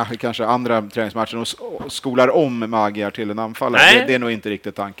riktiga, kanske andra träningsmatchen och skolar om Magyar till en anfallare. Det är nog inte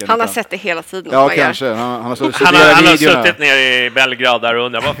riktigt tanken. Han har sett det hela tiden. Ja, kanske. Han har suttit ner i Belgrad där och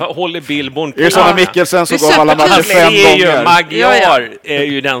undrar, varför håller Billborn på? Det är sådana Mikkelsen som går alla matcher 5 gånger. Magyar är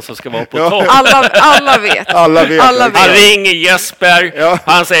ju den som ska vara på topp. Alla vet. Han ringer Jesper.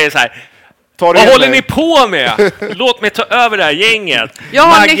 Han säger så här: vad håller ni på med? Låt mig ta över det här gänget.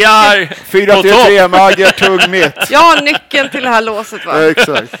 Magyar 4-3, Magyar tung mitt. Jag har nyckeln till det här låset, va?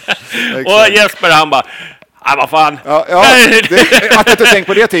 Exakt. Och Jesper han bara, vad fan. Att inte tänkt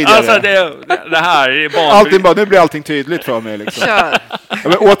på det tidigare. Alltså det här är bara nu blir allting tydligt för mig liksom.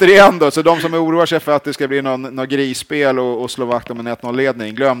 Men återigen då, så de som oroar sig för att det ska bli någon grisspel och slå vakt om en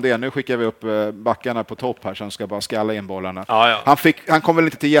 1-0-ledning, glöm det. Nu skickar vi upp backarna på topp här som ska bara skalla in bollarna. Han kom väl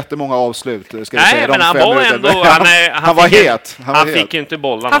inte till jättemånga avslut, ska vi säga. Men han var ändå han var het. Han fick ju inte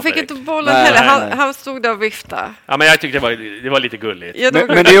bollarna. Han fick inte bollen heller. Han stod där och viftade. Ja, men jag tyckte det var lite gulligt.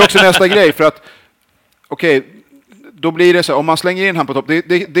 Men det är också nästa grej, för att okej, då blir det så, om man slänger in han på topp,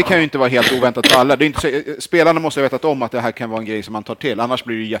 det kan ju inte vara helt oväntat för alla. Det är inte så, spelarna måste ha vetat om att det här kan vara en grej som man tar till, annars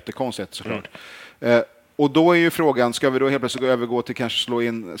blir det jättekonstigt såklart. Och då är ju frågan, ska vi då helt plötsligt övergå till kanske slå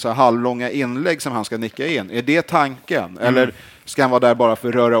in så här halvlånga inlägg som han ska nicka in? Är det tanken? Eller ska han vara där bara för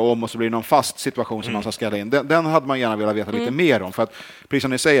att röra om och så blir det någon fast situation som han ska skalla in? Den hade man gärna velat veta lite mer om. För att, precis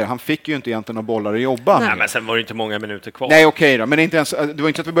som ni säger, han fick ju inte egentligen några bollar att jobba med. Nej, men sen var det inte många minuter kvar. Nej, okej då. Men det, är inte ens, det var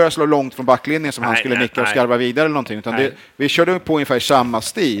inte så att vi började slå långt från backlinjen som han skulle nicka och skarva vidare eller någonting. Utan vi körde på ungefär samma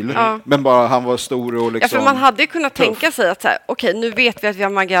stil. Men bara han var stor och liksom... Ja, för man hade ju kunnat tänka sig att okej, nu vet vi att vi har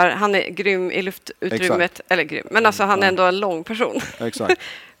Magyar, han är grym i luftutrymmet. Exakt. Eller grym, men alltså han är ändå en lång person. Exakt.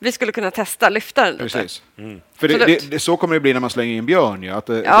 Vi skulle kunna testa lyftaren lite. Precis. För så kommer det bli när man slänger in Björn. Ju, att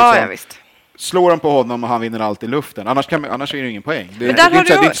ja, visst. Slår han på honom och han vinner allt i luften. Annars är det ingen poäng. Det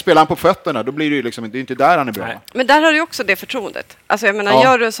inte spelar han på fötterna, då blir det ju liksom, det är inte där han är bra. Nej. Men där har du också det förtroendet. Alltså jag menar,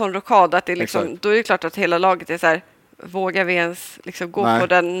 gör du en sån rockad att det liksom, då är det klart att hela laget är så här, vågar vi ens liksom gå på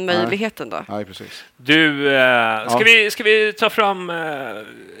den möjligheten då? Nej, precis. Du, ska vi ta fram...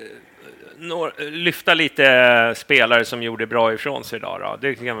 lyfta lite spelare som gjorde bra ifrån sig idag då.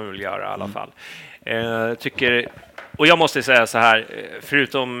 Det kan man väl göra i alla fall. Tycker, och jag måste säga så här,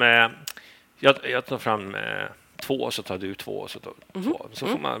 förutom jag tar fram 2 så tar du 2 så tar 2. Så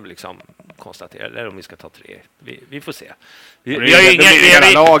får man liksom konstatera, eller om vi ska ta 3. Vi får se. Det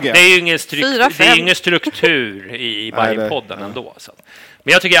är ju ingen struktur i Bajen-podden ändå. Så.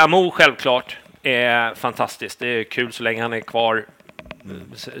 Men jag tycker Amo självklart är fantastiskt. Det är kul så länge han är kvar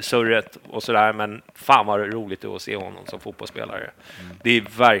surret och sådär, men fan vad roligt det är att se honom som fotbollsspelare. Det är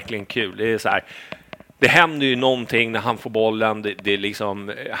verkligen kul. Det är så här, det händer ju någonting när han får bollen. Det är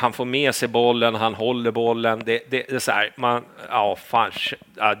liksom, han får med sig bollen, han håller bollen. Det är så här,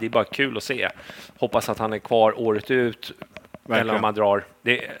 det är bara kul att se. Hoppas att han är kvar året ut. Verkligen. Eller om man drar.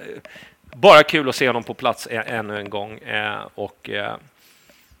 Det är bara kul att se honom på plats ännu en gång.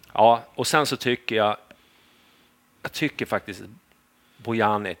 Och sen så tycker jag faktiskt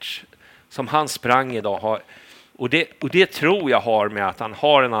Bojanic, som han sprang idag, har, och det tror jag har med att han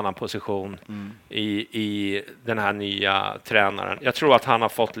har en annan position i den här nya tränaren. Jag tror att han har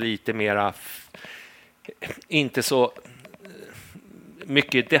fått lite mera, inte så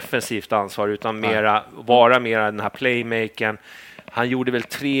mycket defensivt ansvar, utan vara mera den här playmakern. Han gjorde väl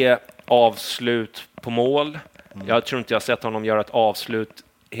 3 avslut på mål. Jag tror inte jag har sett honom göra ett avslut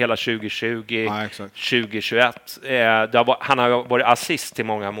hela 2020, 2021. Han har varit assist till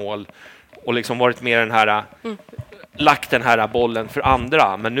många mål och liksom varit mer den här lagt den här bollen för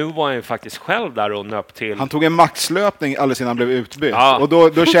andra, men nu var han ju faktiskt själv där och nöp till. Han tog en maxlöpning alldeles innan han blev utbytt. Och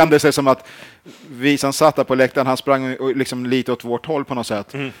då kändes det som att vi som satt där på läktaren, han sprang liksom lite åt vårt håll på något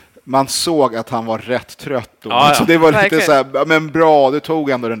sätt. Man såg att han var rätt trött då. Så det var lite så här, men bra, du tog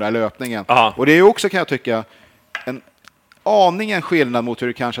ändå den där löpningen. Och det är ju också, kan jag tycka, en aningen skillnad mot hur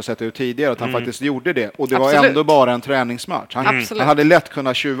det kanske sett ut tidigare, att han faktiskt gjorde det. Och det var ändå bara en träningsmatch. Han hade lätt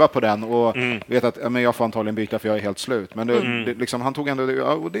kunnat tjuva på den och vet att jag får antagligen byta för jag är helt slut. Men det, liksom, han tog ändå det.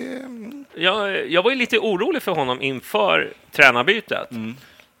 Och det... Jag var ju lite orolig för honom inför tränarbytet.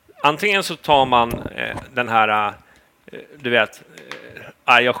 Antingen så tar man den här, du vet,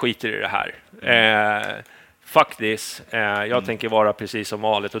 jag skiter i det här. Fuck this. Jag tänker vara precis som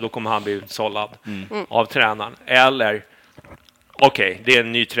vanligt, och då kommer han bli utsållad av tränaren. Eller okej, det är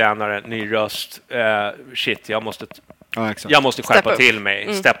en ny tränare, ny röst. Shit, jag måste skärpa till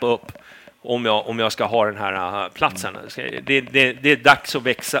mig, steppa upp om jag ska ha den här platsen. Det är dags att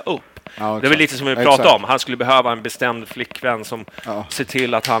växa upp. Det är väl lite som vi pratade om. Han skulle behöva en bestämd flickvän som ser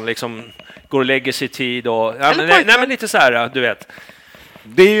till att han liksom går och lägger sig tid och men lite så här, du vet.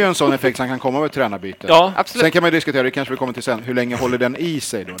 Det är ju en sån effekt som kan komma av ett tränarbyte. Ja, absolut. Sen kan man diskutera, det kanske vi kommer till sen, hur länge håller den i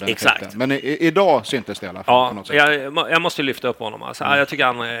sig då? Den exakt. Effekten. Men idag syntes det i alla fall. På något sätt. Jag måste lyfta upp honom. Alltså, jag tycker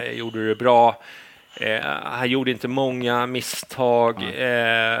han gjorde det bra. Han gjorde inte många misstag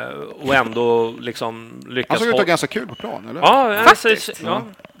och ändå liksom lyckas. Han såg ut att ha ganska kul på plan, eller? Ja, faktiskt.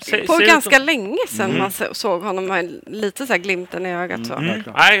 På ganska länge sedan man såg honom med lite så här glimten i ögat. Så.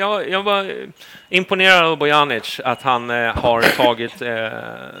 Nej, jag var imponerad av Bojanic, att han har tagit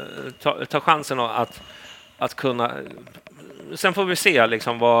chansen att kunna. Sen får vi se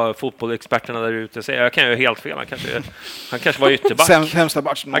liksom vad fotbollsexperterna där ute säger. Jag kan ju helt fel. Han kanske var ytterback.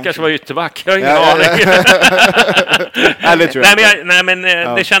 Han kanske var ytterback. Jag har ingen aning.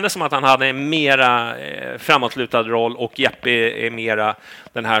 Det kändes som att han hade en mera framåtlutad roll, och Jeppe är mera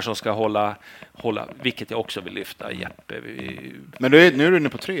den här som ska hålla, vilket jag också vill lyfta. Jeppe. Men nu är du inne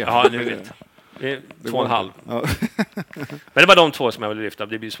på 3. Ja, nu vet jag. 2,5. Ja. Men det var de 2 som jag ville lyfta.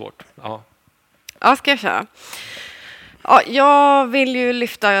 Det blir svårt. Ja, ska jag köra? Ja, jag vill ju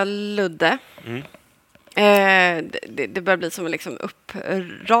lyfta Ludde. Det börjar bli som en liksom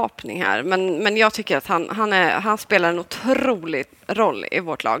upprapning här. Men jag tycker att han spelar en otrolig roll i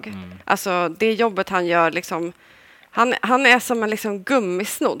vårt lag. Alltså det jobbet han gör, liksom, han är som en liksom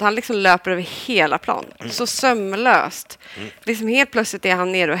gummisnodd. Han liksom löper över hela plan. Så sömlöst. Liksom helt plötsligt är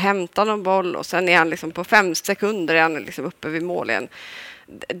han nere och hämtar någon boll och sen är han liksom på 5 sekunder är han liksom uppe vid mål igen.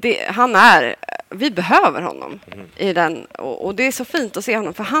 Vi behöver honom i den, och det är så fint att se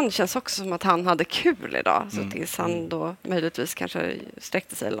honom, för han känns också som att han hade kul idag, så tills han då möjligtvis kanske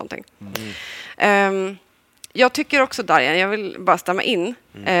sträckte sig eller någonting. Jag tycker också Darjan, jag vill bara stämma in,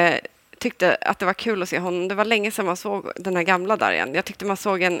 tyckte att det var kul att se honom. Det var länge sedan man såg den här gamla Darjan. Jag tyckte man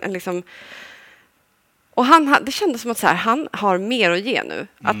såg en liksom. Och det kändes som att så här, han har mer att ge nu.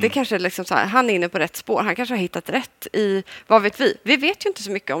 Att det kanske är liksom så här, han är inne på rätt spår. Han kanske har hittat rätt i, vad vet vi? Vi vet ju inte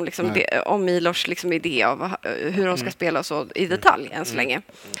så mycket om, liksom om Milos liksom idé av hur de ska spela och så i detalj än så länge.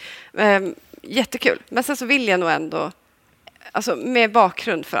 Jättekul. Men sen så vill jag nog ändå, alltså med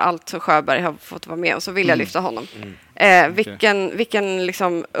bakgrund för allt som Sjöberg har fått vara med, och så vill jag lyfta honom. Vilken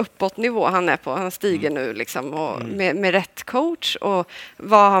liksom uppåtnivå han är på. Han stiger nu liksom, och med rätt coach, och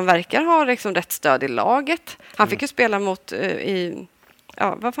vad han verkar ha liksom rätt stöd i laget. Han fick ju spela mot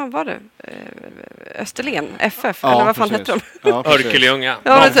vad fan var det? Österlen, FF, eller vad fan hette de? Ja, Örkelljunga,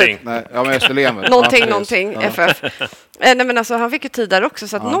 någonting. Nej, men Österlen. någonting, FF. Nej, men alltså, han fick ju tid där också,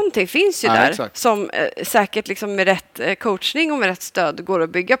 så att någonting finns ju där exakt. Som säkert liksom med rätt coachning och med rätt stöd går att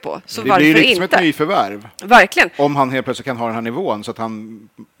bygga på. Så det varför blir liksom inte? Ett nyförvärv. Verkligen. Om han helt plötsligt kan ha den här nivån så att han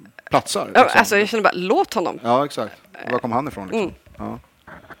platsar. Liksom. Alltså, jag känner bara, låt honom. Ja, exakt. Var kom han ifrån liksom? Ja.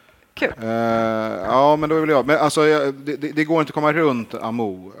 Kul. Ja, men då vill jag. Men alltså, det går inte att komma runt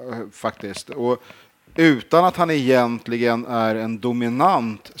Amo faktiskt. Och utan att han egentligen är en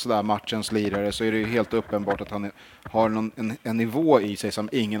dominant sådär matchens lirare, så är det ju helt uppenbart att han har en nivå i sig som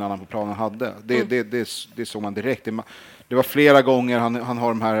ingen annan på planen hade. Det såg man direkt. Det var flera gånger han har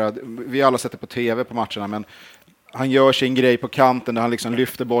de här, vi alla sett det på tv på matcherna, men han gör sin grej på kanten där han liksom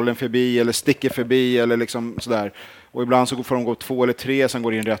lyfter bollen förbi eller sticker förbi eller liksom sådär. Och ibland så får de gå 2 eller 3 som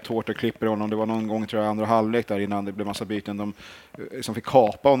går in rätt hårt och klipper honom. Det var någon gång, tror jag, andra halvlek där innan det blev massa byten. De som fick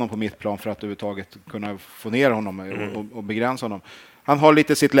kapa honom på mittplan för att överhuvudtaget kunna få ner honom och begränsa honom. Han har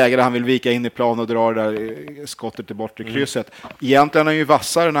lite sitt läge där han vill vika in i plan och dra det där skottet till bortre krysset. Egentligen är han ju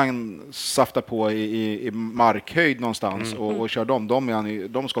vassare när han saftar på i markhöjd någonstans och kör dem.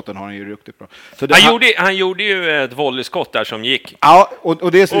 De skotten har han ju riktigt bra. Så han gjorde ju ett volleyskott där som gick. Ja,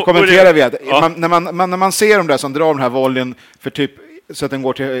 och det kommenterar vi. När man ser de där som drar den här volleyn för typ så att den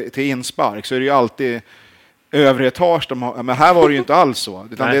går till inspark, så är det ju alltid övre etage de har, men här var det ju inte alls så,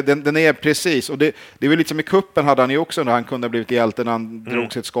 utan den är precis, och det är väl lite som i kuppen hade han ju också, när han kunde ha blivit hjälte när han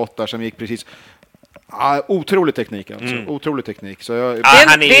drog sitt skott där som gick precis. Otrolig teknik alltså. Otrolig teknik. Så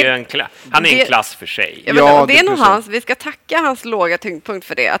han är ju en klass för sig. Ja, det är nog hans, vi ska tacka hans låga tyngdpunkt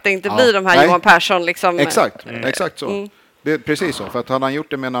för det, att det inte blir de här Johan Persson liksom. Exakt så. Det är precis så, för att hade han gjort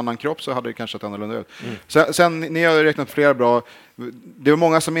det med en annan kropp så hade det kanske ett annorlunda ut. Sen ni har räknat flera bra. Det var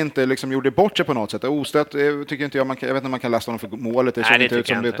många som inte liksom gjorde bort sig på något sätt. Ostött tycker inte jag vet inte om man kan lasta honom för målet. Det såg inte ut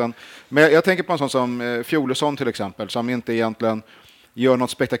som det, utan, men jag tänker på en sån som Fjolesson till exempel, som inte egentligen gör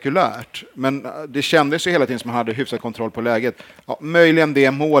något spektakulärt. Men det kändes ju hela tiden som han hade hyfsad kontroll på läget. Ja, möjligen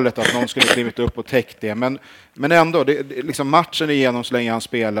det målet att någon skulle klivit upp och täckt det. Men ändå, liksom matchen igenom så länge han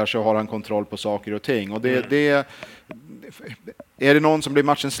spelar så har han kontroll på saker och ting. Och är det någon som blir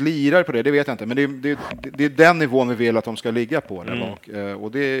matchens lirare på det? Det vet jag inte. Men det är den nivån vi vill att de ska ligga på där bak.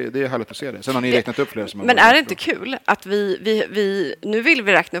 Och det är härligt att se det. Sen har ni räknat upp fler som men är det inte kul att vi nu vill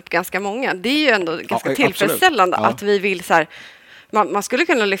vi räkna upp ganska många. Det är ju ändå ganska tillfredsställande att vi vill så här. Man skulle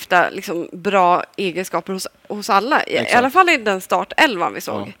kunna lyfta liksom bra egenskaper hos alla. I alla fall i den startelvan vi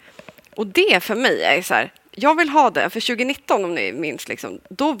såg. Och det för mig är så här. Jag vill ha det, för 2019 om ni minns, liksom,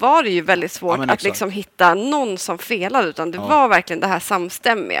 då var det ju väldigt svårt att liksom hitta någon som felade, utan det var verkligen det här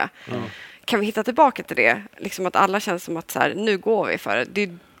samstämmiga. Kan vi hitta tillbaka till det? Liksom att alla känns som att så här, nu går vi för det. Det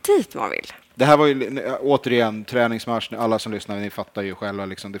är dit man vill. Det här var ju återigen träningsmatch. Alla som lyssnar, ni fattar ju själva,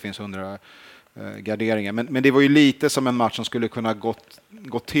 liksom, det finns 100 garderingar. Men det var ju lite som en match som skulle kunna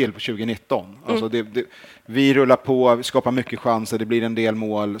gått till på 2019. Alltså vi rullar på, vi skapar mycket chanser, det blir en del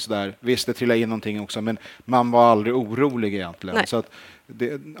mål. Sådär. Visst, det trillar in någonting också, men man var aldrig orolig egentligen. Nej. Så att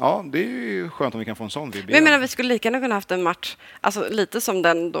det är ju skönt om vi kan få en sån vibb. Jag menar, vi skulle lika gärna kunna haft en match, alltså lite som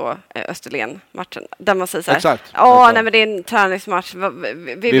den då Österlen-matchen, där man säger så här, exakt. Nej, men det är en träningsmatch,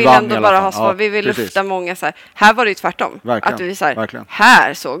 vi vill ändå bara ha svar, vi vill lyfta många så här. Här var det ju tvärtom. Verkligen. Att vi så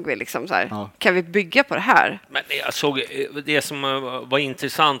här såg vi liksom så här, kan vi bygga på det här? Men jag såg det som var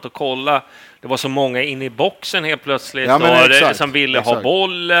intressant att kolla det var så många in i boxen helt plötsligt som ville ha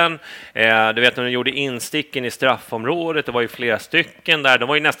bollen. Du vet när de gjorde insticken i straffområdet, det var ju flera stycken där. Det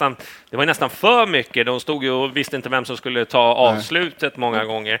var ju nästan för mycket. De stod ju och visste inte vem som skulle ta avslutet många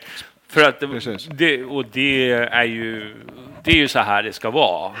gånger. För att det är ju så här det ska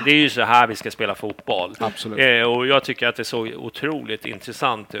vara. Det är ju så här vi ska spela fotboll. Absolut. Och jag tycker att det såg otroligt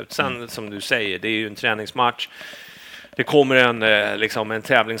intressant ut. Sen som du säger, det är ju en träningsmatch. Det kommer en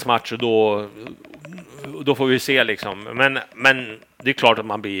tävlingsmatch och då får vi se liksom. Men det är klart att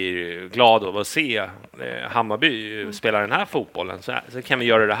man blir glad av att se Hammarby spela den här fotbollen. Så kan vi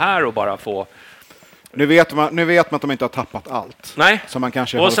göra det här och bara få... Nu vet man att de inte har tappat allt. Nej. Så man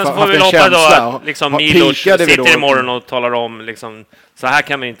kanske och sen så får vi låta då att liksom Milos sitter imorgon och talar om liksom, så här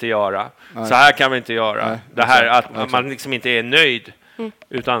kan vi inte göra. Nej. Så här kan vi inte göra. Nej, det här att man liksom inte är nöjd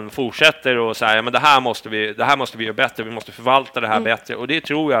utan fortsätter och säger men det här måste vi göra bättre. Vi måste förvalta det här bättre och det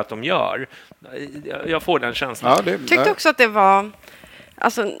tror jag att de gör. Jag får den känslan. Jag tyckte också att det var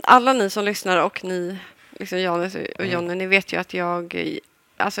alltså alla ni som lyssnar och ni liksom Janis och Jonny, ni vet ju att jag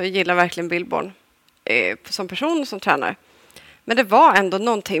gillar verkligen Billborn som person och som tränare. Men det var ändå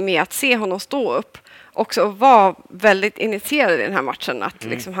någonting med att se honom stå upp också och vara väldigt initierad i den här matchen. Att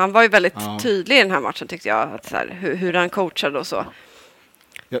liksom, han var ju väldigt tydlig i den här matchen tyckte jag. Att så här, hur han coachade och så.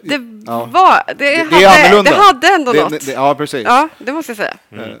 Det hade ändå något. Ja, precis. Ja, det måste jag säga.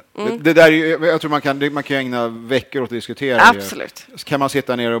 Det där är ju, jag tror man kan ägna veckor åt att diskutera. Absolut. Så kan man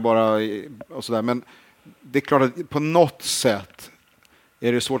sitta ner och bara och sådär. Men det är klart att på något sätt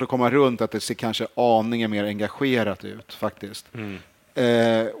är det svårt att komma runt att det ser kanske aningen mer engagerat ut faktiskt.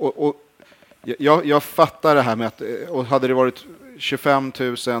 Jag fattar det här med att och hade det varit 25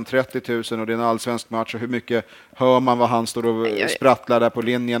 000, 30 000 och det är en allsvensk match och hur mycket hör man vad han står och sprattlar där på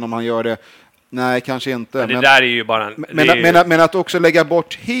linjen om han gör det? Nej, kanske inte. Men det där är ju bara men att också lägga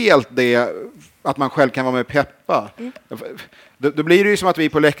bort helt det att man själv kan vara med och peppa. Då blir det ju som att vi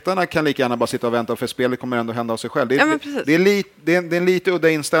på läktarna kan lika gärna bara sitta och vänta för spelet kommer ändå hända av sig själv. Det är en lite udda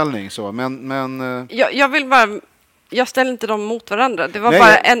inställning så, men jag ställer inte dem mot varandra. Det var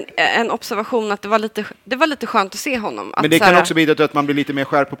bara en observation att det var lite skönt att se honom. Men det kan också bidra till att man blir lite mer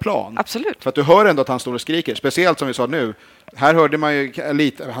skärp på plan. Absolut. För att du hör ändå att han står och skriker. Speciellt som vi sa nu. Här hörde man ju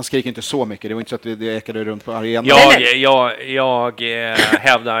lite, han skriker inte så mycket. Det var inte så att det ekade runt på arenan. Jag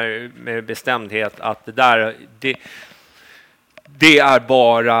hävdar med bestämdhet att det är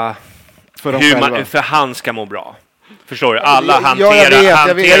bara för han ska må bra. Förstår du? Alla hanterar...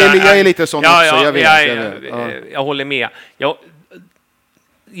 Jag är lite sån också. Jag håller med.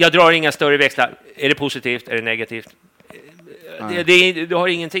 Jag drar inga större växlar. Är det positivt? Är det negativt? Det har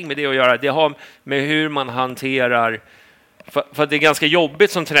ingenting med det att göra. Det har med hur man hanterar... För det är ganska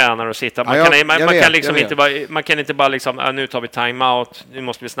jobbigt som tränare att sitta. Man kan inte bara liksom, nu tar vi timeout, nu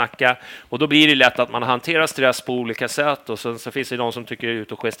måste vi snacka. Och då blir det lätt att man hanterar stress på olika sätt. Och så finns det de som tycker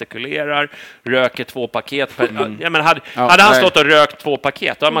ut och gestikulerar, röker 2 paket. Hade han stått och rökt 2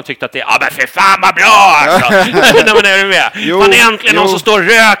 paket, då hade man tyckt att det men för fan vad bra! Alltså. Är du med? Man är äntligen någon som står och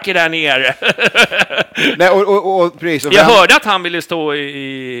röker där nere. Precis, jag hörde att han ville stå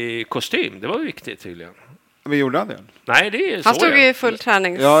i kostym. Det var viktigt tydligen. Vi gjorde han det? Nej, det är han stod i full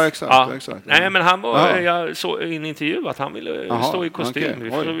träning. Ja, exakt. Nej, men jag såg i en intervju att han ville stå i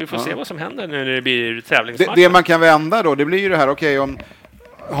kostym. Okay. Vi får se vad som händer nu när det blir tävlingsmatch. Det man kan vända då, det blir ju det här,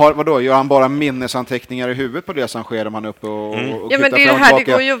 gör han bara minnesanteckningar i huvudet på det som sker om han är uppe och ja, men det är det här, det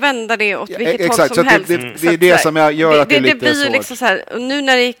går ju att vända det åt vilket håll som helst. Det är det som jag gör att det är lite blir svårt. Liksom så här, och nu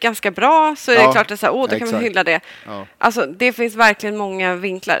när det gick ganska bra så är det klart att så här, då kan man hylla det. Ja. Alltså, det finns verkligen många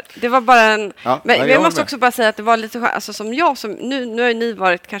vinklar. Det var bara en... men jag måste också bara säga att det var lite skönt. Alltså, nu har ni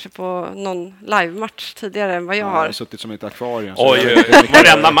varit kanske på någon live-match tidigare än vad jag har. Jag har suttit som ett akvarium. Oj,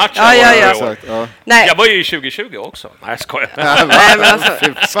 varenda match. Ja. Nej. Jag var ju 2020 också. Nej, jag skojar. Nej, men alltså...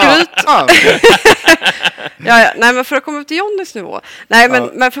 Skryt. Nej, men för att komma upp till Jonnys nivå. Nej,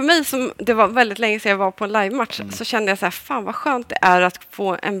 men för mig som det var väldigt länge sedan jag var på en live-match så kände jag så här, fan vad skönt det är att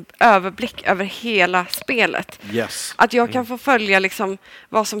få en överblick över hela spelet. Yes. Att jag kan få följa liksom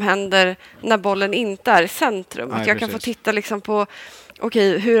vad som händer när bollen inte är i centrum. Nej, att jag kan få titta liksom på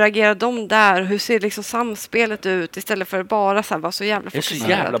hur agerar de där? Hur ser liksom samspelet ut istället för bara så här vara så jävla fokuserad? Jag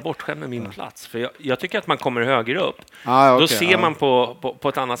är så jävla bortskämd med min plats. För jag tycker att man kommer högre upp. Då ser man på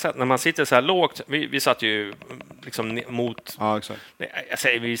ett annat sätt. När man sitter så här lågt, vi satt ju liksom mot... Ja, exakt.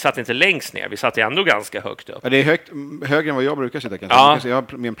 Vi satt inte längst ner, vi satt ändå ganska högt upp. Ja, det är högre än vad jag brukar sitta kanske. Jag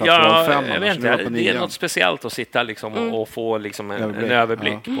har min plats på 5. Jag vet inte, det är något speciellt att sitta liksom och få liksom en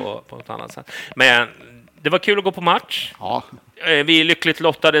överblick på ett annat sätt. Men det var kul att gå på match. Ja. Vi är lyckligt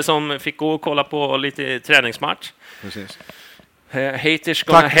lottade som fick gå och kolla på lite träningsmatch. Precis. Haters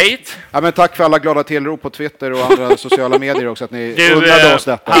gonna hate. Ja, men tack för alla glada tillrop på Twitter och andra sociala medier också att ni unnade oss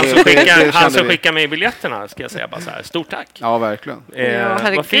detta. Han som skickar mig biljetterna ska jag säga bara så här. Stort tack. Ja, verkligen.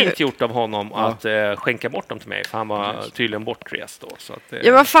 Vad fint gjort av honom att skänka bort dem till mig, för han var tydligen bortrest då. Så att,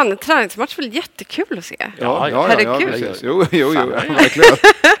 ja, vad fan, en träningsmatch är väl jättekul att se? Ja, herregud. Jo, verkligen.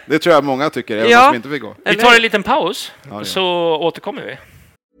 Det tror jag många tycker, även som inte fick gå. Vi tar en liten paus, så återkommer vi.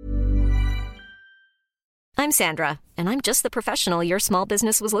 I'm Sandra, and I'm just the professional your small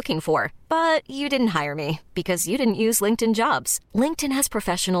business was looking for. But you didn't hire me because you didn't use LinkedIn Jobs. LinkedIn has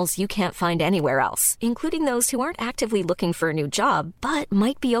professionals you can't find anywhere else, including those who aren't actively looking for a new job, but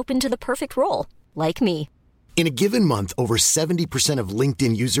might be open to the perfect role, like me. In a given month, over 70% of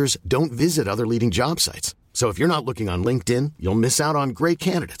LinkedIn users don't visit other leading job sites. So if you're not looking on LinkedIn, you'll miss out on great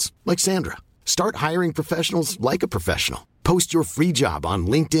candidates like Sandra. Start hiring professionals like a professional. Post your free job on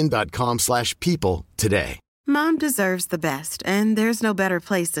linkedin.com/people today. Mom deserves the best, and there's no better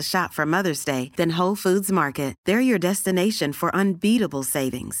place to shop for Mother's Day than Whole Foods Market. They're your destination for unbeatable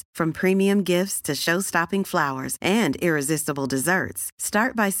savings, from premium gifts to show-stopping flowers and irresistible desserts.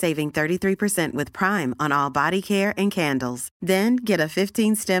 Start by saving 33% with Prime on all body care and candles. Then get a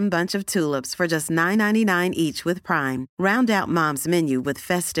 15-stem bunch of tulips for just $9.99 each with Prime. Round out Mom's menu with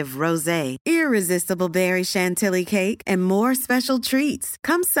festive rosé, irresistible berry chantilly cake, and more special treats.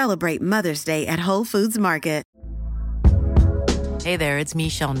 Come celebrate Mother's Day at Whole Foods Market. Hey there, it's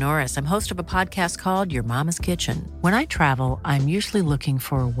Michelle Norris. I'm host of a podcast called Your Mama's Kitchen. When I travel, I'm usually looking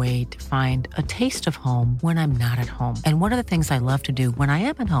for a way to find a taste of home when I'm not at home. And one of the things I love to do when I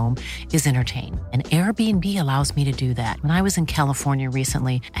am at home is entertain. And Airbnb allows me to do that. When I was in California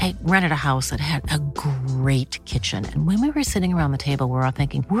recently, I rented a house that had a great kitchen. And when we were sitting around the table, we were all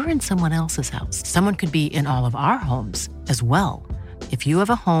thinking, we're in someone else's house. Someone could be in all of our homes as well. If you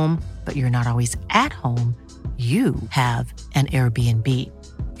have a home, but you're not always at home, you have an Airbnb.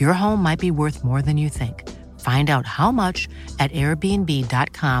 Your home might be worth more than you think. Find out how much at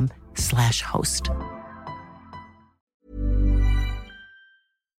airbnb.com/host.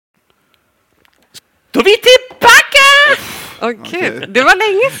 Då är vi tillbaka! Okej, det var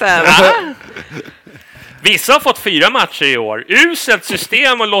länge sedan. Vissa har fått 4 matcher i år. Uselt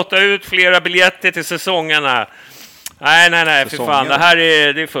system att låta ut flera biljetter till säsongerna. Nej, för fan. Det här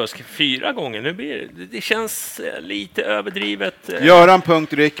är fusk. 4 gånger. Nu blir det känns lite överdrivet.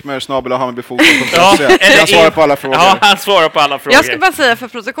 Göran.Rickmer@hammarbyfotboll.se. Han svarar på alla frågor. Ja, han svarar på alla frågor. Jag ska bara säga för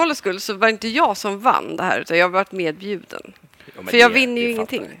protokollets skull så var inte jag som vann det här, utan jag har varit medbjuden. För jag vinner ju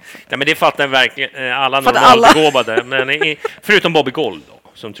ingenting. Ja, men det fattar verkligen alla normalbegåvade. Men förutom Bobby Gold då,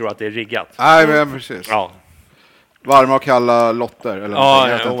 som tror att det är riggat. Nej, men precis. Ja. Varma och kalla lotter.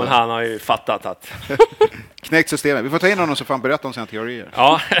 Eller men han har ju fattat att... Knäckt systemet. Vi får ta in honom så fan berätta om sina teorier.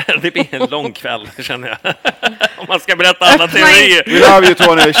 Ja, det blir en lång kväll, känner jag. Om man ska berätta alla teorier. Vi love you,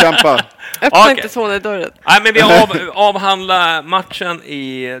 Tony. Kämpa. Öppna inte Tony-dörren. Nej, men vi avhandlar matchen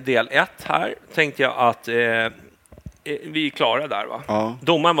i del 1 här. Tänkte jag att vi är klara där, va? Ja.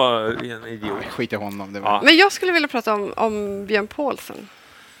 Domaren var en idiot. Skit i honom. Det var... Men jag skulle vilja prata om Björn Paulsen.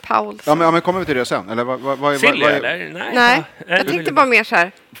 Ja, men kommer vi till det sen? Eller vad Silja, eller? Nej, jag tänkte bara mer så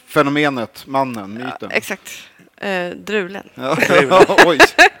här. Fenomenet, mannen, myten. Ja, exakt. Drulen. Ja. Oj.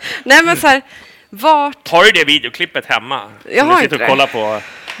 Nej, men så här, vart... Har du det videoklippet hemma? Jag har inte det. Kolla på...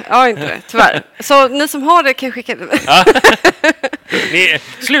 Ja, inte det, tyvärr. Så ni som har det kan skicka det. Ja.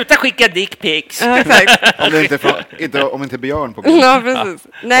 Sluta skicka dickpics. Ja, exakt. om inte Björn på bild. Ja, precis.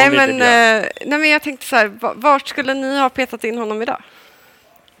 Nej, men jag tänkte så här, vart skulle ni ha petat in honom idag?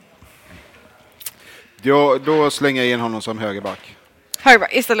 Då slänger jag in honom som högerback.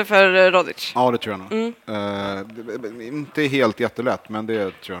 Högerback istället för Rodic? Ja, det tror jag nog. Inte helt jättelätt, men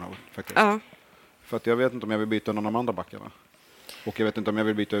det tror jag nog faktiskt. För att jag vet inte om jag vill byta någon av de andra backarna. Och jag vet inte om jag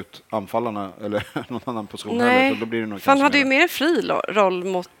vill byta ut anfallarna eller någon annan position. Nej, heller, så då blir det nog han hade ju mer fri roll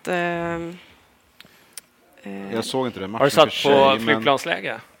mot... jag såg inte det matchen. Har du satt på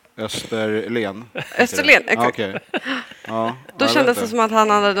flygplansläge? Österlen, exakt. Okay. Ja, då kändes det som att han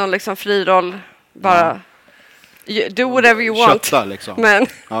hade någon liksom fri roll. Bara do whatever you want. Kötta, liksom. Men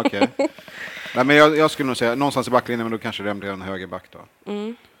okay. Nej, men jag skulle nog säga någonstans i backlinjen, men då kanske det blir en högerback då.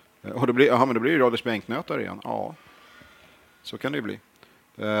 Och då blir ju Rodgers bänknötare igen. Ja. Så kan det ju bli.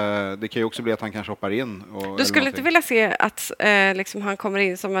 Det kan ju också bli att han kanske hoppar in. Du skulle inte vilja se att liksom han kommer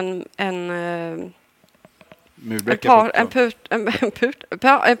in som en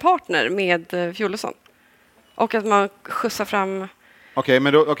partner med Fjolesson. Och att man skjutsar fram...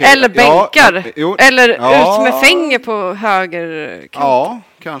 eller bänkar. Eller ut med fänger på höger kant. Ja,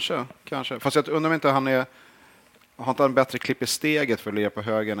 kanske. Fast jag undrar om inte han är... har inte han bättre klipp i steget för att lira på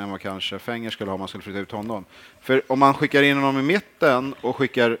högen än vad kanske Fenger skulle ha om man skulle flytta ut honom? För om man skickar in honom i mitten och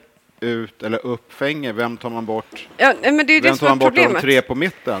skickar ut eller upp Fenger, vem tar man bort? Ja, men det är ju det som är problemet. Vem tar man bort de 3 på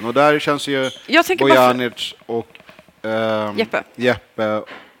mitten? Och där känns ju Bojanic och Jeppe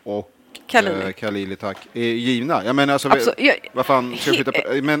och Khalili, tack, är givna. Jag menar alltså, vad fan ska flytta på?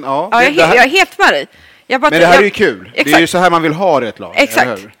 Men ja, jag är helt med dig. Men det här är ju kul. Exakt. Det är ju så här man vill ha det ett lag.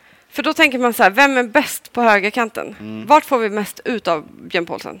 Exakt. För då tänker man så här, vem är bäst på högerkanten? Vart får vi mest ut av Björn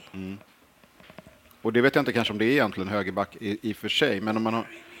Paulsen? Och det vet jag inte kanske om det är egentligen högerback i för sig, men om man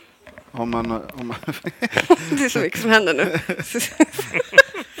det är så mycket som händer nu.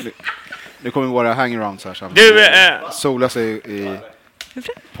 Nu kommer våra hangarounds här sen. Sola sig i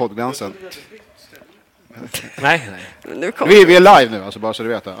poddglansen. Nej. Vi är live nu, alltså, bara så du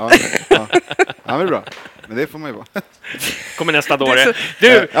vet det. Ja, men det är bra. Men det får man ju vara. Kommer nästa dag.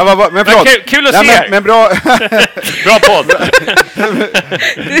 Du, men kul att se er. Men bra. Bra podd.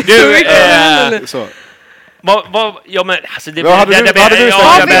 Så. Ja, men alltså det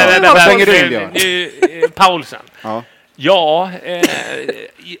Paulsen. Ja,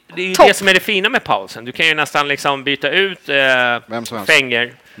 det är ju det som är det fina med Paulsen. Du kan ju nästan liksom byta ut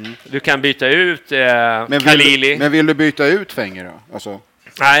Fenger. Du kan byta ut Khalili. Men vill du byta ut Fenger då? Alltså.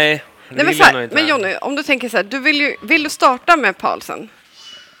 Nej. Men Jonny, om du tänker så här, vill du starta med Paulsen?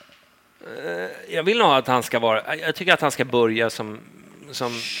 Jag vill nog att han ska vara. Jag tycker att han ska börja som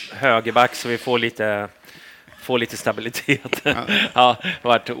högerback så vi får lite stabilitet. Ja, det har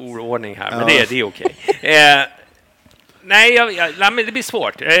varit oordning här, men det är okej. Nej, men det blir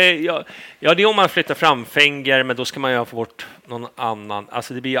svårt. Det är om man flyttar fram Fenger, men då ska man ju få bort någon annan.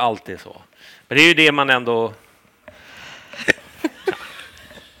 Alltså det blir ju alltid så. Men det är ju det man ändå.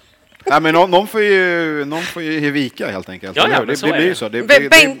 Nej, men någon får ju vika helt enkelt. Ja, det blir ju så.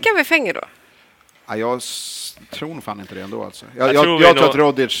 Bänkar vi Fenger då? Ja, jag tror nog fan inte det ändå alltså. Jag tror att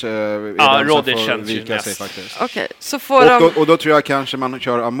Rodic får vika sig faktiskt. Okej, så får och då tror jag kanske man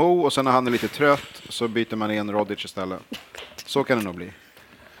kör Amo och sen när han är lite trött så byter man in Rodic istället. Så kan det nog bli.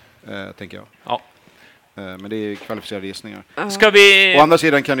 Tänker jag. Ja. Men det är kvalificerade gissningar. Ska vi... Å andra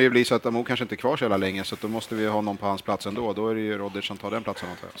sidan kan det ju bli så att Amo kanske inte är kvar så jävla länge, så att då måste vi ha någon på hans plats ändå. Då är det ju Rodic som tar den platsen.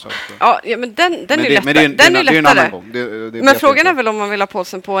 Så att, ja, men den är lättare. Den är lättare. Men frågan är väl om man vill ha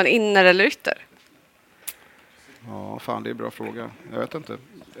Paulsen på en inner eller ytter? Ja, fan, det är en bra fråga. Jag vet inte.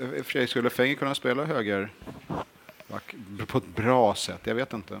 I och för sig skulle Fenger kunna spela höger på ett bra sätt. Jag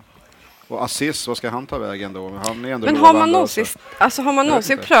vet inte. Och Aziz, vad ska han ta vägen då? Han är ändå. Men har man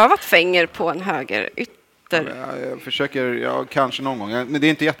någonsin prövat Fenger på en höger ytter? Jag försöker, kanske någon gång. Men det är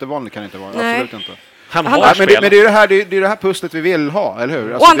inte jättevanligt, kan det inte vara. Nej. Absolut inte. Men det är det här pusslet vi vill ha, eller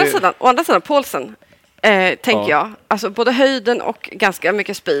hur? Alltså, å andra sidan Paulsen, tänker jag. Alltså både höjden och ganska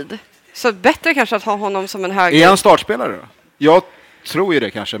mycket speed. Så bättre kanske att ha honom som en höger. Är han startspelare då? Jag tror ju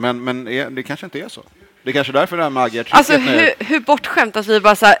det kanske, men det kanske inte är så. Det är kanske därför det här med Agger. Alltså hur bortskämt att vi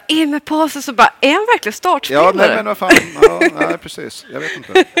bara så här, är med Paulsen så bara, är han verkligen startspelare? Ja, nej, men vad fan. Nej, precis. Jag vet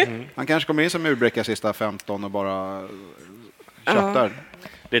inte. Han kanske kommer in som murbräcka sista 15 och bara köttar.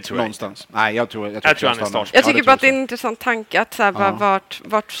 Det tror någonstans. Nej, jag tror han är startspelare. Jag tycker bara att det är en intressant tanke att så här,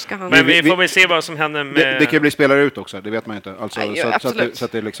 vart ska han... Men vi får väl se vad som händer med... Det kan ju bli spelare ut också, det vet man ju inte. Alltså, så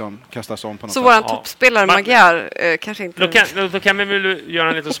att det liksom kastas om på något sätt. Så våran toppspelare Magyar kanske inte... Då kan vi väl göra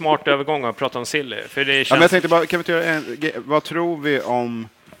en lite smart övergång och prata om Silly. För det känns... men jag tänkte bara, kan vi göra vad tror vi om...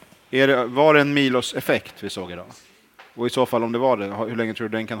 Var det en Milos-effekt vi såg idag? Och i så fall om det var det, hur länge tror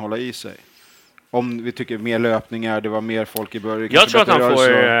du den kan hålla i sig? Om vi tycker mer löpningar, det var mer folk i början. Jag tror att han får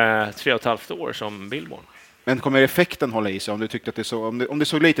 3,5 år som Billborn. Men kommer effekten hålla i sig? Om du tyckte att det så, om det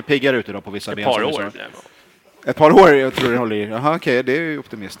såg lite piggare ut idag på vissa ben. Ett par år, jag tror det håller i. Jaha, okej, det är ju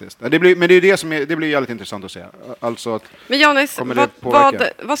optimistiskt. Men det blir jävligt intressant att se. Alltså att, men Jonas,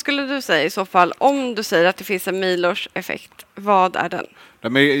 vad skulle du säga i så fall? Om du säger att det finns en Milos-effekt, vad är den?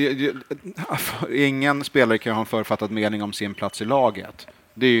 Ingen spelare kan ha en författad mening om sin plats i laget.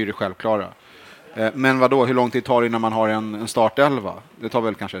 Det är ju det självklara. Men vadå, hur lång tid tar det innan man har en startelva? Det tar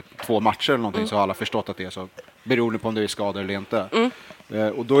väl kanske 2 matcher eller någonting, så har alla förstått att det är så. Beroende på om det är skador eller inte.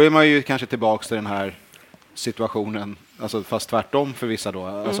 Och då är man ju kanske tillbaka till den här situationen, alltså fast tvärtom för vissa då.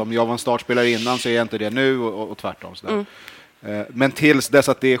 Alltså om jag var en startspelare innan så är jag inte det nu och tvärtom. Men tills dess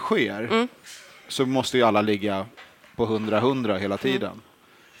att det sker så måste ju alla ligga på 100 hela tiden.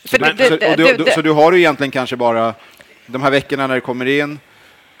 Så du har ju egentligen kanske bara de här veckorna när det kommer in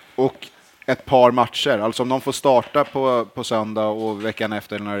och ett par matcher. Alltså om de får starta på söndag och veckan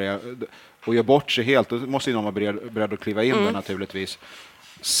efter när det är, och gör bort sig helt, då måste ju någon vara beredd att kliva in där naturligtvis.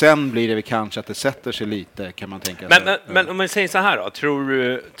 Sen blir det väl kanske att det sätter sig lite, kan man tänka sig. Men om man säger så här då,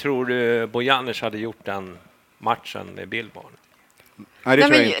 tror du Bojanic hade gjort matchen med Billborn.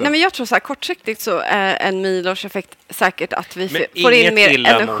 Nej, men jag tror så här, kortsiktigt så är en Milos-effekt säkert att vi får in mer illa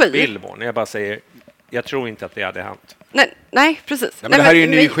energi. Mot Billborn. Jag bara säger, jag tror inte att det hade hänt. Nej, precis. Ja, men det här är ju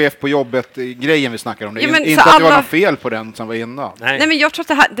ny chef på jobbet-grejen vi snackar om. Det är inte att det var något fel på den som var innan. Nej, men jag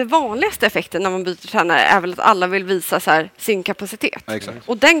tror att det vanligaste effekten när man byter tränare är väl att alla vill visa så här, sin kapacitet. Ja, exakt.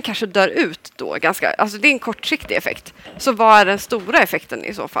 Och den kanske dör ut då ganska. Alltså det är en kortsiktig effekt. Så vad är den stora effekten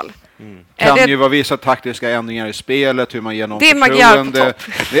i så fall? Kan ju vara vissa taktiska ändringar i spelet, hur man ger någon det är Magyar på topp.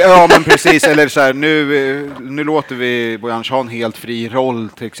 Ja, men precis. Eller så här, nu låter vi Bojan ha en helt fri roll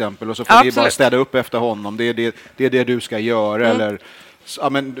till exempel, och så får vi bara städa upp efter honom. Det är det du ska göra. Eller, ja,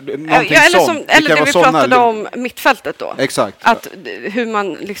 men, någonting sånt. Eller det vi pratade om mittfältet då. Exakt. Att, hur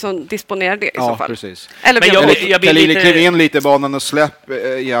man liksom disponerar det i så fall. Precis. Eller Khalili kliv in lite i banan och släpp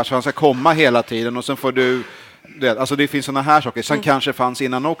så han ska komma hela tiden, och sen får du alltså det finns såna här saker. Sen kanske fanns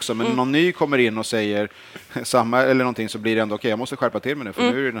innan också, men någon ny kommer in och säger samma eller någonting, så blir det ändå okej, jag måste skärpa till mig nu, för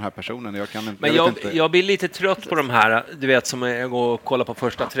nu är det den här personen. Jag blir lite trött på de här, du vet, som jag går och kollar på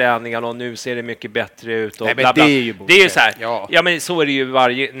första träningen och nu ser det mycket bättre ut och nej, bla, bla. Det är ju så här. Ja, men så är det ju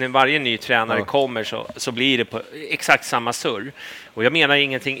när varje ny tränare kommer så blir det på exakt samma surr. Och jag menar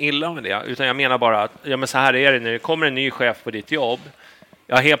ingenting illa med det, utan jag menar bara att men så här är det när det kommer en ny chef på ditt jobb.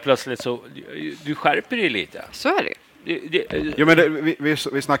 Ja, helt plötsligt så du skärper dig lite. Så är det. Jo, men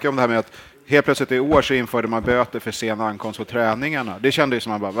vi snackar om det här med att helt plötsligt i år så införde man böter för sen ankomst på träningarna. Det kände ju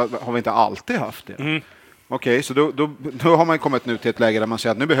som man bara, har vi inte alltid haft det? Okej, så då har man kommit nu till ett läge där man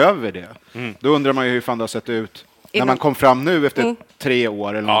säger att nu behöver vi det. Då undrar man ju hur fan det har sett ut när man kom fram nu efter 3 år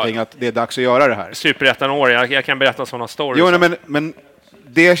eller någonting, att det är dags att göra det här. Superettan-år, jag kan berätta sådana stories. Jo, men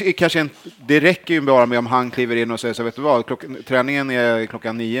det är kanske det räcker ju bara med om han kliver in och säger så, vet du vad, träningen är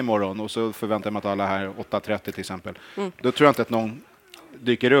 9:00 imorgon och så förväntar jag mig att alla här 8:30 till exempel. Då tror jag inte att någon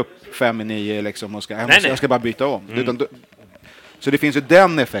dyker upp 8:55 liksom och jag ska bara byta om. Så det finns ju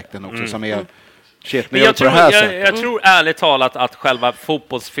den effekten också som är shit, men jag tror ärligt talat att själva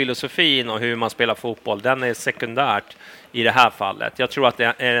fotbollsfilosofin och hur man spelar fotboll, den är sekundärt i det här fallet. Jag tror att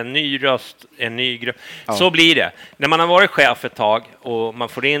det är en ny röst, en ny grupp. Ja. Så blir det. När man har varit chef ett tag och man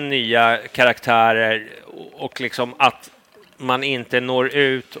får in nya karaktärer och liksom att man inte når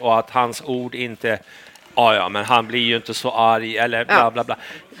ut och att hans ord inte men han blir ju inte så arg eller bla bla bla.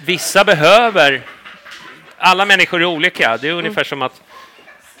 Vissa behöver, alla människor är olika. Det är ungefär som att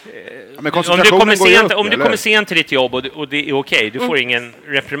om du kommer sent till ditt jobb och det är okej, du får ingen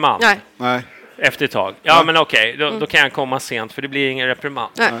reprimand. Nej. Efter ett tag. Ja, men okej, då kan jag komma sent för det blir ingen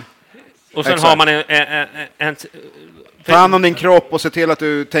reprimand. Nej. Och sen har man en ta hand om din kropp och se till att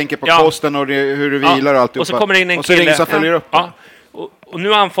du tänker på kosten och hur du vilar och alltihopa. Och så kommer det in en kille. Och så ringer som följer upp. Ja. Och nu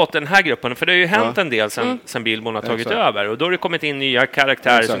har han fått den här gruppen, för det har ju hänt en del sen Billborn har tagit över. Och då har det kommit in nya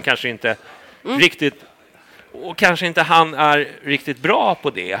karaktärer som kanske inte riktigt... Och kanske inte han är riktigt bra på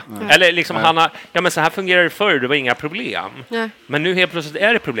det. Eller liksom han har... Ja, men så här fungerar det förr, det var inga problem. Men nu helt plötsligt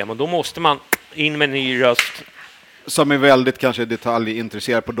är det problem och då måste man in med en ny röst. Som är väldigt kanske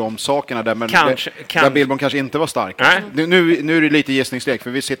detaljintresserad på de sakerna där, men där Billborn kanske inte var stark. Nu är det lite gissningslek, för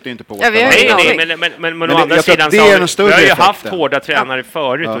vi sitter ju inte på men å andra sidan så vi har ju haft hårda tränare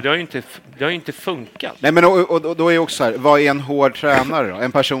förut och det har ju inte funkat. Nej, men och då är också så här, vad är en hård tränare då?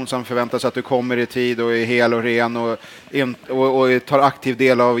 En person som förväntar sig att du kommer i tid och är hel och ren och tar aktiv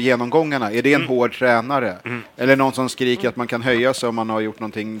del av genomgångarna. Är det en hård tränare? Eller någon som skriker att man kan höja sig om man har gjort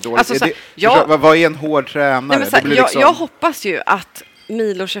någonting dåligt? Alltså, vad är en hård tränare? Jag hoppas ju att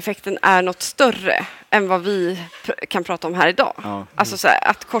Milos-effekten är något större än vad vi kan prata om här idag. Alltså så här,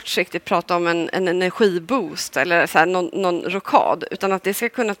 att kortsiktigt prata om en energiboost eller så här, någon rokad, utan att det ska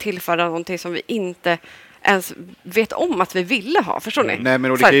kunna tillföra någonting som vi inte ens vet om att vi ville ha, förstår ni? Nej,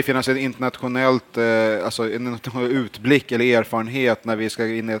 men det kan ju finnas en internationellt en utblick eller erfarenhet när vi ska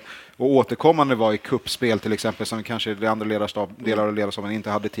in i och återkommande var i kuppspel till exempel, som kanske de andra delar av ledarstaben inte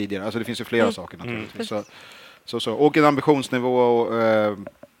hade tidigare. Alltså det finns ju flera saker naturligtvis. Så. Och en ambitionsnivå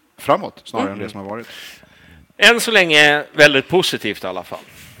framåt snarare än det som har varit. Än så länge väldigt positivt i alla fall.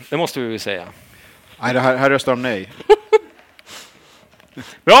 Det måste vi väl säga. Nej, det här röstar de nej.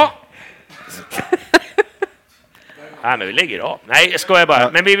 Bra! Nej, men vi lägger av. Nej, jag skojar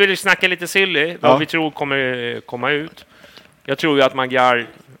bara. Men vi vill snacka lite silly. Vad vi tror kommer komma ut. Jag tror ju att Magyar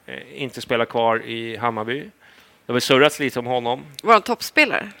inte spelar kvar i Hammarby. Det har väl surrats lite om honom. Våran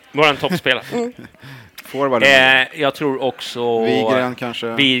toppspelare. Jag tror också Widgren kanske.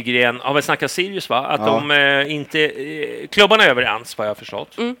 Widgren. Har väl snackat Sirius, va? Att de inte klubbarna är överens, vad jag har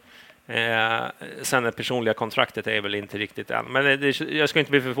förstått. Sen det personliga kontraktet är väl inte riktigt än. Men jag ska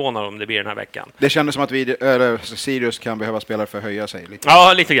inte bli förvånad om det blir den här veckan. Det kändes som att Sirius kan behöva spela för att höja sig lite.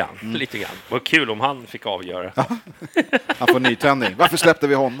 Ja, lite grann. Lite grann. Vad kul om han fick avgöra. Han får nytändning. Varför släppte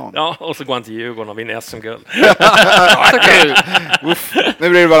vi honom? Ja, och så går han till Djurgården och vinner SM-guld. Nu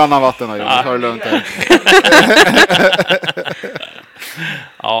blir det varannan vatten. Ta det lugnt här.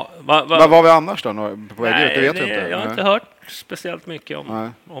 Ja, vad var vi annars då? På väg ut? Det vet jag inte. Jag har inte hört speciellt mycket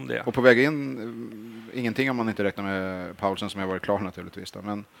om det. Och på väg in, ingenting om man inte räknar med Paulsen som har varit klar naturligtvis. Då.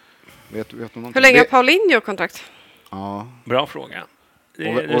 Men vet hur länge har Paulinho kontrakt? Ja. Bra fråga.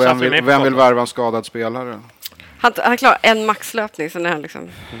 Och vem vill värva en skadad spelare? Han klarar en maxlöpning, sen är han liksom...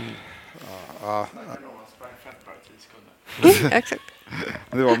 Exakt.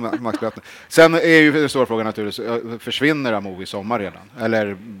 Det var maxlöpning. Sen är ju stora frågan naturligtvis, försvinner Amo i sommar redan?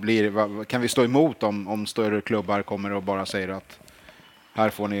 Eller kan vi stå emot om större klubbar kommer och bara säger att här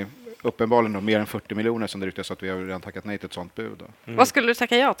får ni uppenbarligen då mer än 40 miljoner som det ryktas att vi har redan tackat nej till ett sånt bud. Vad skulle du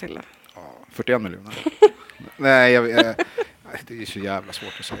tacka ja till? 41 miljoner. Nej, det är så jävla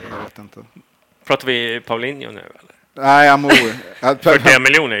svårt att säga, jag vet inte. Pratar vi Paulinho nu eller? Nej, Amo. 41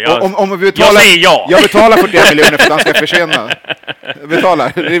 miljoner. Om vi jag säger ja. Jag betalar 41 miljoner för att han ska försvinna.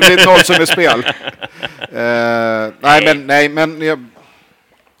 Betalar. Det blir noll som är spel.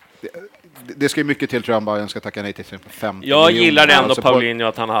 Det ska ju mycket till, tror jag, bara jag ska tacka nej till 50 miljoner. Jag gillar ändå alltså Paulinho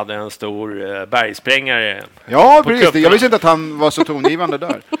att han hade en stor bergsprängare. Ja, precis. Jag visste inte att han var så tongivande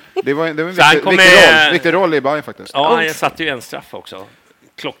där. Det var en viktig roll i Bayern faktiskt. Ja, han satte ju en straff också.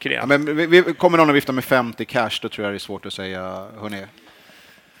 Klockren. Ja, men vi kommer någon att vifta med 50 cash, då tror jag det är svårt att säga hörni,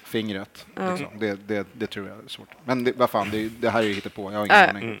 fingret. Liksom. Det tror jag är svårt. Men vad fan, det här är ju hittepå. Jag har ingen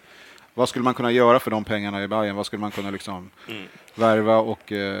aning. Vad skulle man kunna göra för de pengarna i Bayern? Vad skulle man kunna liksom värva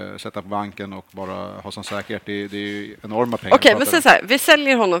och sätta på banken och bara ha som säkerhet? Det är ju enorma pengar. Okej, men så här, vi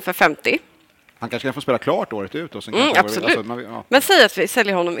säljer honom för 50. Han kanske kan få spela klart året ut. Och sen absolut. Men säg att vi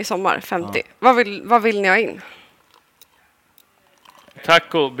säljer honom i sommar, 50. Ja. Vad vill ni ha in?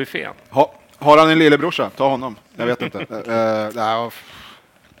 Taco-buffé. Har han en lillebrorsa? Ta honom. Jag vet inte.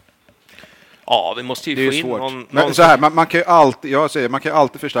 Ja, vi måste ju få in någon... Men så här, man kan ju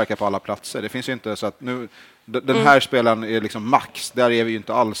alltid förstärka på alla platser. Det finns ju inte så att nu... Den här spelaren är liksom max. Där är vi ju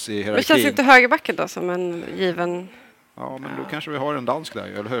inte alls i hierarkin. Men känns inte högerbacken då som en given... Ja, men då kanske vi har en dansk där,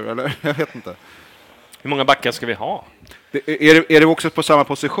 eller hur? Eller, jag vet inte. Hur många backar ska vi ha? Är det också på samma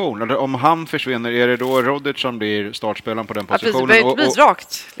position? Eller om han försvinner, är det då Rodic som blir startspelaren på den positionen? Det behöver inte bli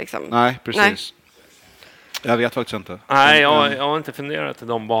rakt. Liksom. Nej, precis. Nej. Jag vet faktiskt inte. Nej, jag har inte funderat i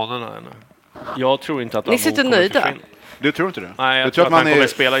de banorna ännu. Jag tror inte att ni sitter nöjda. Du tror inte det? Nej, jag tror att han kommer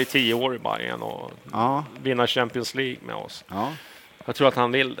spela i 10 år i Bayern och vinna Champions League med oss. Ja. Jag tror att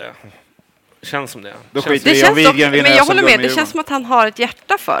han vill det. Känns som det. Men jag håller med, det känns som att han har ett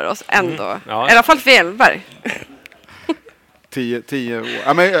hjärta för oss ändå. I alla fall för Elfsberg. 10 år.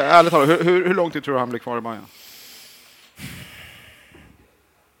 Ja, men ärligt talat, hur lång tid tror du han blir kvar i Bayern?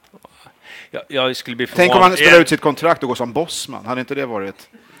 Jag skulle bli Tänk om han spelar ut sitt kontrakt och går som bossman. Hade inte det varit...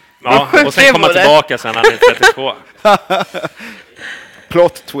 Ja, och sen komma tillbaka sen när han är 32.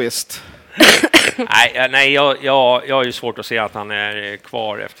 Plot twist. Nej, jag har ju svårt att se att han är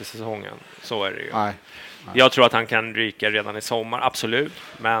kvar efter säsongen. Så är det ju. Nej. Jag tror att han kan ryka redan i sommar, absolut.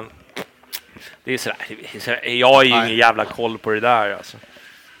 Men det är sådär, jag har ju ingen jävla koll på det där. Alltså.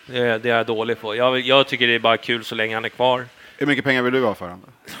 Det är jag dålig på. Jag tycker det är bara kul så länge han är kvar. Hur mycket pengar vill du ha för honom?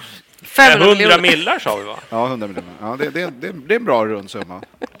 100 millar sa vi, va? Ja, 100 miljoner. Ja, det är en bra rund summa.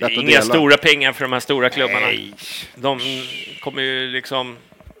 Det är inga stora pengar för de här stora klubbarna. Nej. De kommer ju liksom...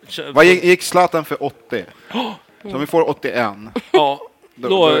 Vad gick Zlatan för 80? Så om vi får 81, ja,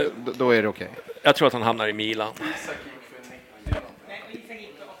 då är det okej. Jag tror att han hamnar i Milan.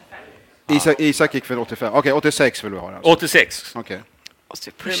 Isak gick för 85. Okej, 86 vill vi ha. Alltså. 86. Okej.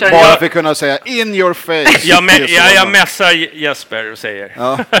 Bara för att kunna säga in your face. Jag mässar Jesper och säger.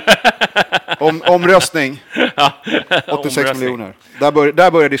 Ja. Omröstning. 86 miljoner.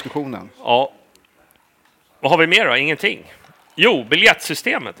 Där börjar diskussionen. Ja. Vad har vi mer då? Ingenting. Jo,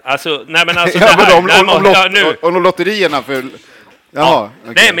 biljettsystemet. Alltså, nej men alltså om lotterierna för... Jaha,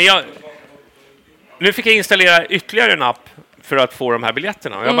 okay. Nej, men nu fick jag installera ytterligare en app för att få de här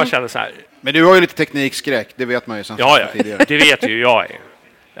biljetterna. Och jag bara kände så här... Men du har ju lite teknikskräck, det vet man ju sen tidigare. Det vet ju jag är.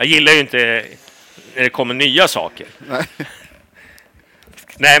 Jag gillar ju inte när det kommer nya saker.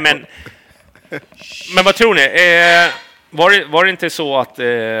 Nej, men vad tror ni? Var det inte så att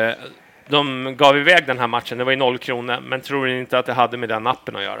de gav iväg den här matchen? Det var ju 0 kronor, men tror ni inte att det hade med den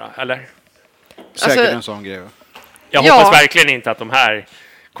appen att göra, eller? Säkert en sån grej. Jag hoppas verkligen inte att de här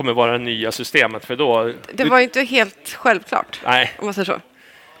kommer vara nya systemet, för då... Det var ju inte helt självklart, nej. Om man säger så.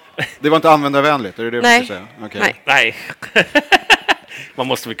 Det var inte användarvänligt, är det det du ska säga? Okay. Nej. Man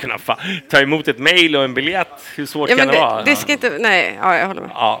måste väl kunna ta emot ett mejl och en biljett. Hur svårt kan det vara? Det ska inte... Nej, jag håller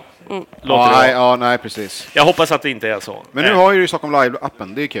med. Ja. Nej, precis. Jag hoppas att det inte är så. Men nu har ju Stockholm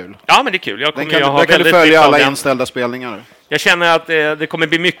Live-appen, det är kul. Ja, men det är kul. Där kan du följa alla inställda spelningar. Jag känner att det kommer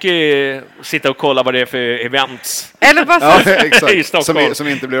bli mycket sitta och kolla vad det är för events. Eller bara i Stockholm. Som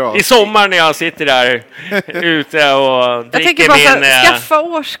inte blir av. I sommar när jag sitter där ute och dricker min skaffa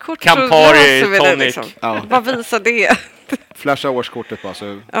årskort Campari tonic. Liksom. Vad visar det? Flasha årskortet bara,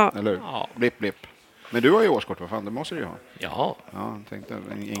 så, eller blipp. Men du har ju årskort, vad fan, det måste du ju ha. Ja. Jag tänkte,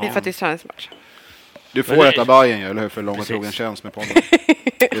 det är för att det är träningsmatch. Du får äta Bajen, eller hur, för lång och trogen tjänst med podden.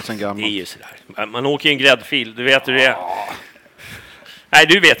 Det är sen gammalt. Det är ju sådär. Man åker ju en gräddfil, du vet hur det är. Nej,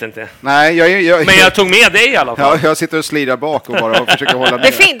 du vet inte. Nej, men jag tog med dig i alla fall. Ja, jag sitter och slirar bak och bara försöker hålla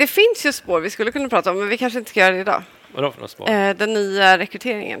med. Det finns ju spår vi skulle kunna prata om, men vi kanske inte ska göra det idag. Vadå för något spår? Den nya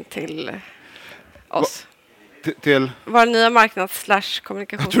rekryteringen till oss. Till? Vår nya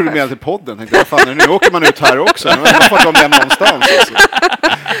marknads/kommunikationschef. Jag tror du menade till podden. Tänkte, vad fan, nu åker man ut här också. Man får inte vara med någonstans. Alltså.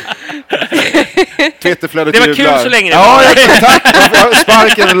 Twitterflödet det var kul så länge det var. Tack.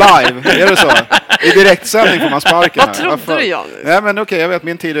 Sparken live. Är det så? I direktsändning får man sparken. Vad trodde du, Jan? Nej, men okej, jag vet,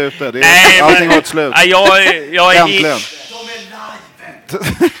 min tid är ute. Allting har ett slut. Jag äntligen.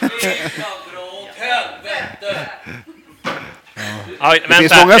 Det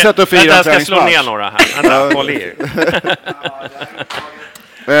finns många sätt att fira en träningsmatch. Jag ska slå ner några här. Vänta, håll i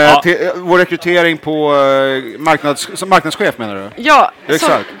vår rekrytering på marknadschef, menar du? Ja,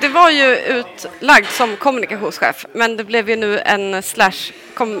 det var ju utlagd som kommunikationschef, men det blev ju nu en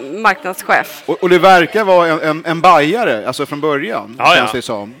marknadschef. Och det verkar vara en bajare, alltså från början, känns det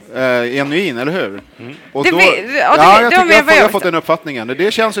som. Genuin, eller hur? Och jag har fått den uppfattningen.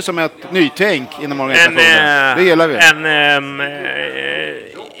 Det känns ju som ett nytänk inom organisationen. Det gillar vi.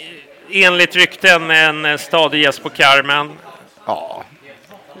 Enligt rykten en stadig gäst på Carmen. Ja.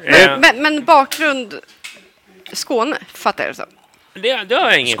 Men bakgrund Skåne, fattar jag det så? Det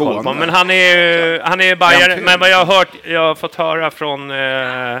har jag ingen koll på, men han är bajare. Men vad jag har fått höra från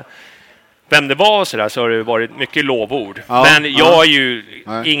vem det var så har det varit mycket lovord. Men jag har ju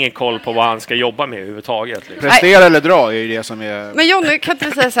ingen koll på vad han ska jobba med överhuvudtaget. Liksom. Prestera eller dra är ju det som är... Men Jonny, kan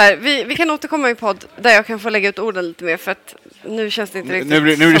inte säga så här, vi kan återkomma i podd där jag kan få lägga ut orden lite mer, för att nu känns det inte riktigt...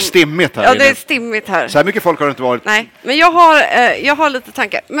 Nu är det stimmigt här. Ja, det är stimmigt här. Så här mycket folk har det inte varit. Nej, men jag har lite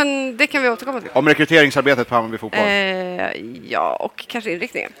tankar, men det kan vi återkomma till. Om rekryteringsarbetet på Hammarby fotboll? Ja, och kanske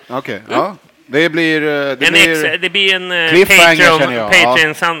inriktningen. Okej, ja. Det blir en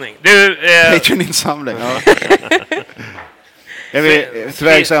Patreon-samling. Patreon-insamling, ja. Är vi till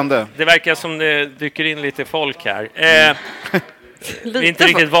vägs ände? Det verkar som det dyker in lite folk här. Vi är inte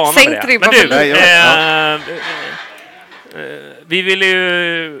riktigt vana med det. Men vi ville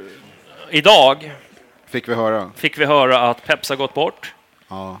ju... Idag fick vi höra att Peps har gått bort.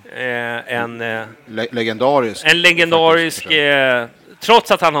 Ja. En legendarisk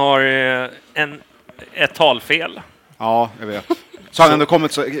trots att han har ett talfel. Ja, jag vet. Så han ändå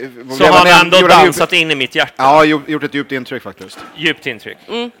kommit så har han ändå dansat in i mitt hjärta. Ja, gjort ett djupt intryck faktiskt. Djupt intryck.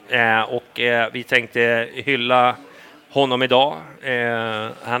 Och vi tänkte hylla honom idag.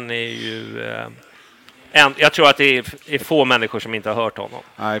 Han är ju... jag tror att det är få människor som inte har hört honom.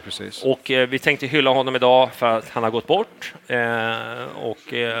 Nej, precis. Och vi tänkte hylla honom idag för att han har gått bort. Och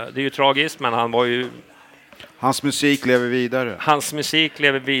det är ju tragiskt, men han var ju... Hans musik lever vidare. Hans musik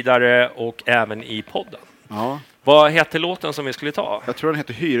lever vidare och även i podden. Ja. Vad heter låten som vi skulle ta? Jag tror den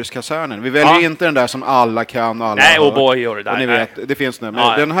heter Hyreskasernen. Vi väljer inte den där som alla kan och alla Nej, och boy och det där. Och ni vet, det finns nu.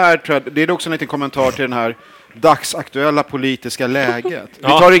 Men den här, det är också en liten kommentar till den här dagsaktuella politiska läget. Vi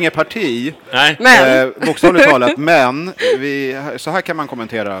tar inget parti, bokstavligt talat, men så här kan man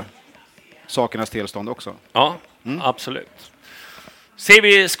kommentera sakernas tillstånd också. Ja, absolut. Ser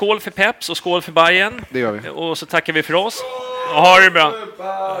vi skål för Peps och skål för Bajen. Det gör vi. Och så tackar vi för oss. Ha det bra.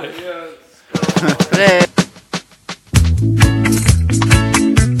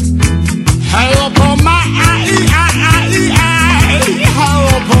 Hör på mig,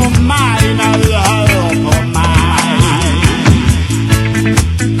 hör på mig nu, hör på mig.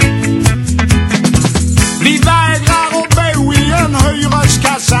 Vi vägrar att bo i en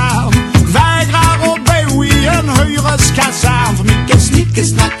hyreskasern. Vägrar att bo i en hyreskasern. För mycket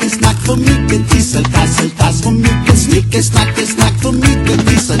snickesnack, för mycket tissel-tassel-tass. För mycket snickesnack, för mycket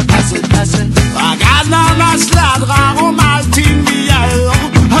tissel-tassel-tassel. Grannarna sladdrar om allting vi gör.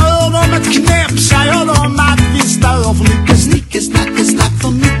 Hör de ett knäpp säger de att vi stör. För mycket snickesnack,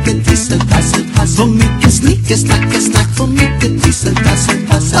 för mycket tissel-tassel-tass. För mycket snickesnack, för mycket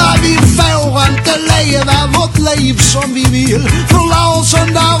tissel-tassel-tass. Vi får inte leva vårt liv som vi vill. För Larsson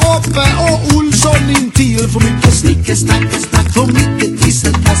där Snickesnack, för mycket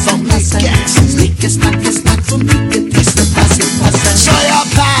tisseltassel. Snickesnack, för mycket tisseltassel. Så jag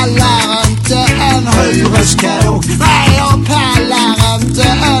pallar inte en hyreskå. Nej, jag pallar inte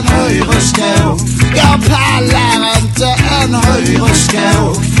en hyreskå. Jag pallar inte en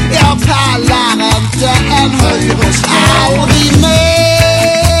hyreskå. Jag pallar inte en hyreskå. Aldrig mer.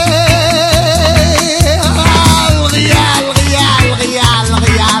 Aldrig, aldrig, aldrig,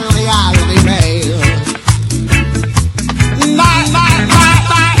 aldrig, aldrig, aldrig mer. Nej, nej, nej,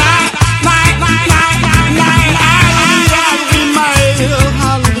 nej, nej, nej, nej, nej, nej, aldrig mer,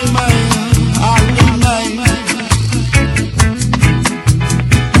 aldrig mer, aldrig mer.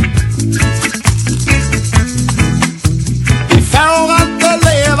 Vi får inte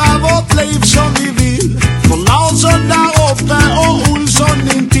leva vårt liv som vi vill. För Larsson där uppe och Olsson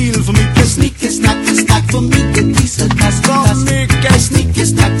intill. För mycket snickesnack, för mycket tisseltassel. För mycket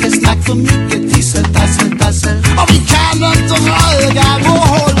snickesnack, för mycket tisseltassel. Och vi kan inte röga och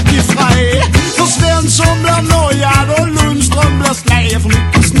håll i fred. För Svensson blir nojad och Lundström blir sned. För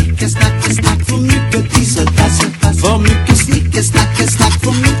mycket snickesnack, för mycket tisseltassel. För mycket snickesnack,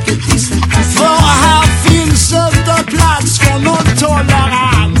 för mycket tisseltassel. För här finns inte plats för någon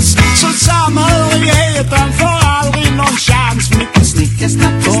tolerans. Så samhörigheten får aldrig någon chans. För mycket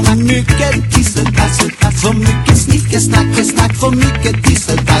snickesnack, för mycket tisseltassel. För mycket snickesnack, för mycket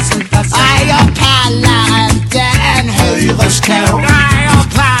tisseltassel. Nej, jag pallar inte en hyreskå. Nej, jag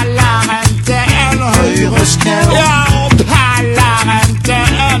pallar inte en hyreskå. Jag pallar inte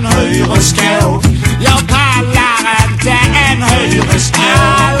en hyreskå. Jag pallar inte en hyreskå.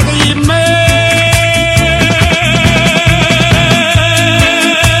 Aldrig mer.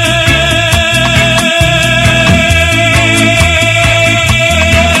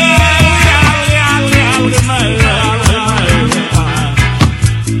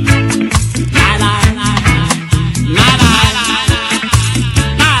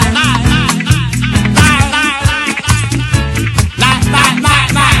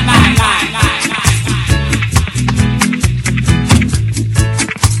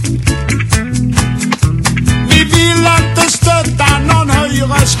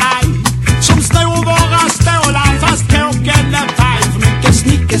 Som snor våra stålar fast kåken är paj. För mycket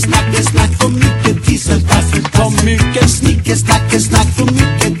snickesnack, för mycket tisseltassel. För mycket snickesnack, för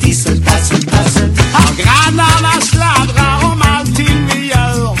mycket tisseltassel. Och grannarna sladdrar om allting vi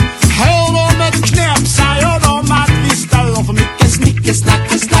gör. Hör de ett knäpp säger de att vi stör. För mycket snickesnack,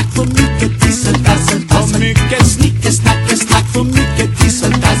 för mycket tisseltassel. För mycket snickesnack, för mycket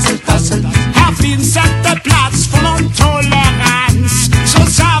tisseltassel. Här finns inte plats för någon tolerans. Så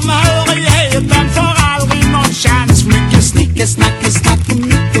samhörigheten får aldrig någon chans. För mycket snickesnack, för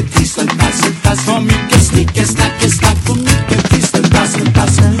mycket tisseltassel. För mycket snickesnack, för mycket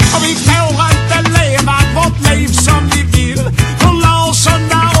tisseltassel. Och vi får inte leva vårt liv som vi vill. För Larsson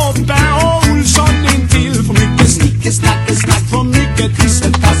där uppe och Olsson intill. För mycket snickesnack, för mycket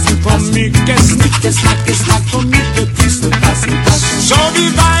tisseltassel. För mycket snickesnack, för mycket tisseltassel. Så vi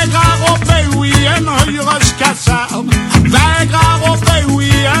vägrar att bo i en hyreskassan. Vägrar att bo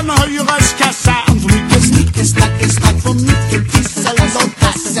i en hyreskassan. För mycket snickesnack, för mycket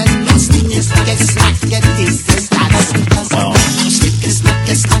tisseltassel. Snickesnack, tisseltassel. Snickesnack,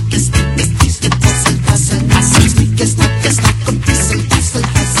 tisseltassel. Snickesnack och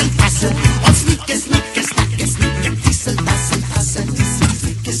tisseltassel. Och snickesnack, tisseltassel.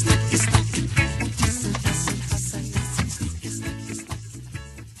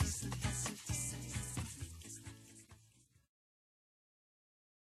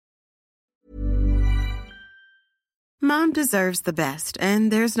 Mom deserves the best,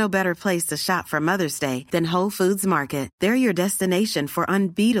 and there's no better place to shop for Mother's Day than Whole Foods Market. They're your destination for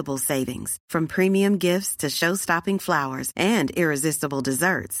unbeatable savings, from premium gifts to show-stopping flowers and irresistible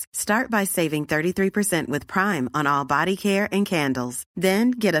desserts. Start by saving 33% with Prime on all body care and candles.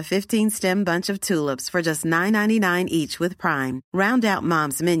 Then get a 15-stem bunch of tulips for just $9.99 each with Prime. Round out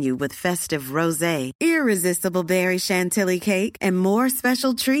Mom's menu with festive rosé, irresistible berry chantilly cake, and more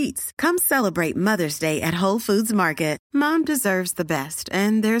special treats. Come celebrate Mother's Day at Whole Foods Market. Mom deserves the best,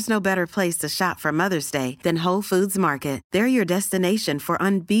 and there's no better place to shop for Mother's Day than Whole Foods Market. They're your destination for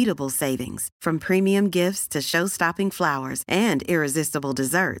unbeatable savings, from premium gifts to show-stopping flowers and irresistible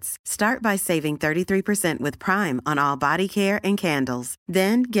desserts. Start by saving 33% with Prime on all body care and candles.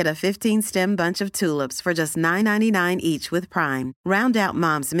 Then get a 15-stem bunch of tulips for just $9.99 each with Prime. Round out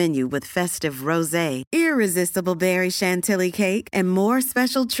Mom's menu with festive rosé, irresistible berry chantilly cake, and more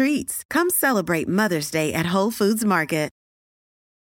special treats. Come celebrate Mother's Day at Whole Foods Market.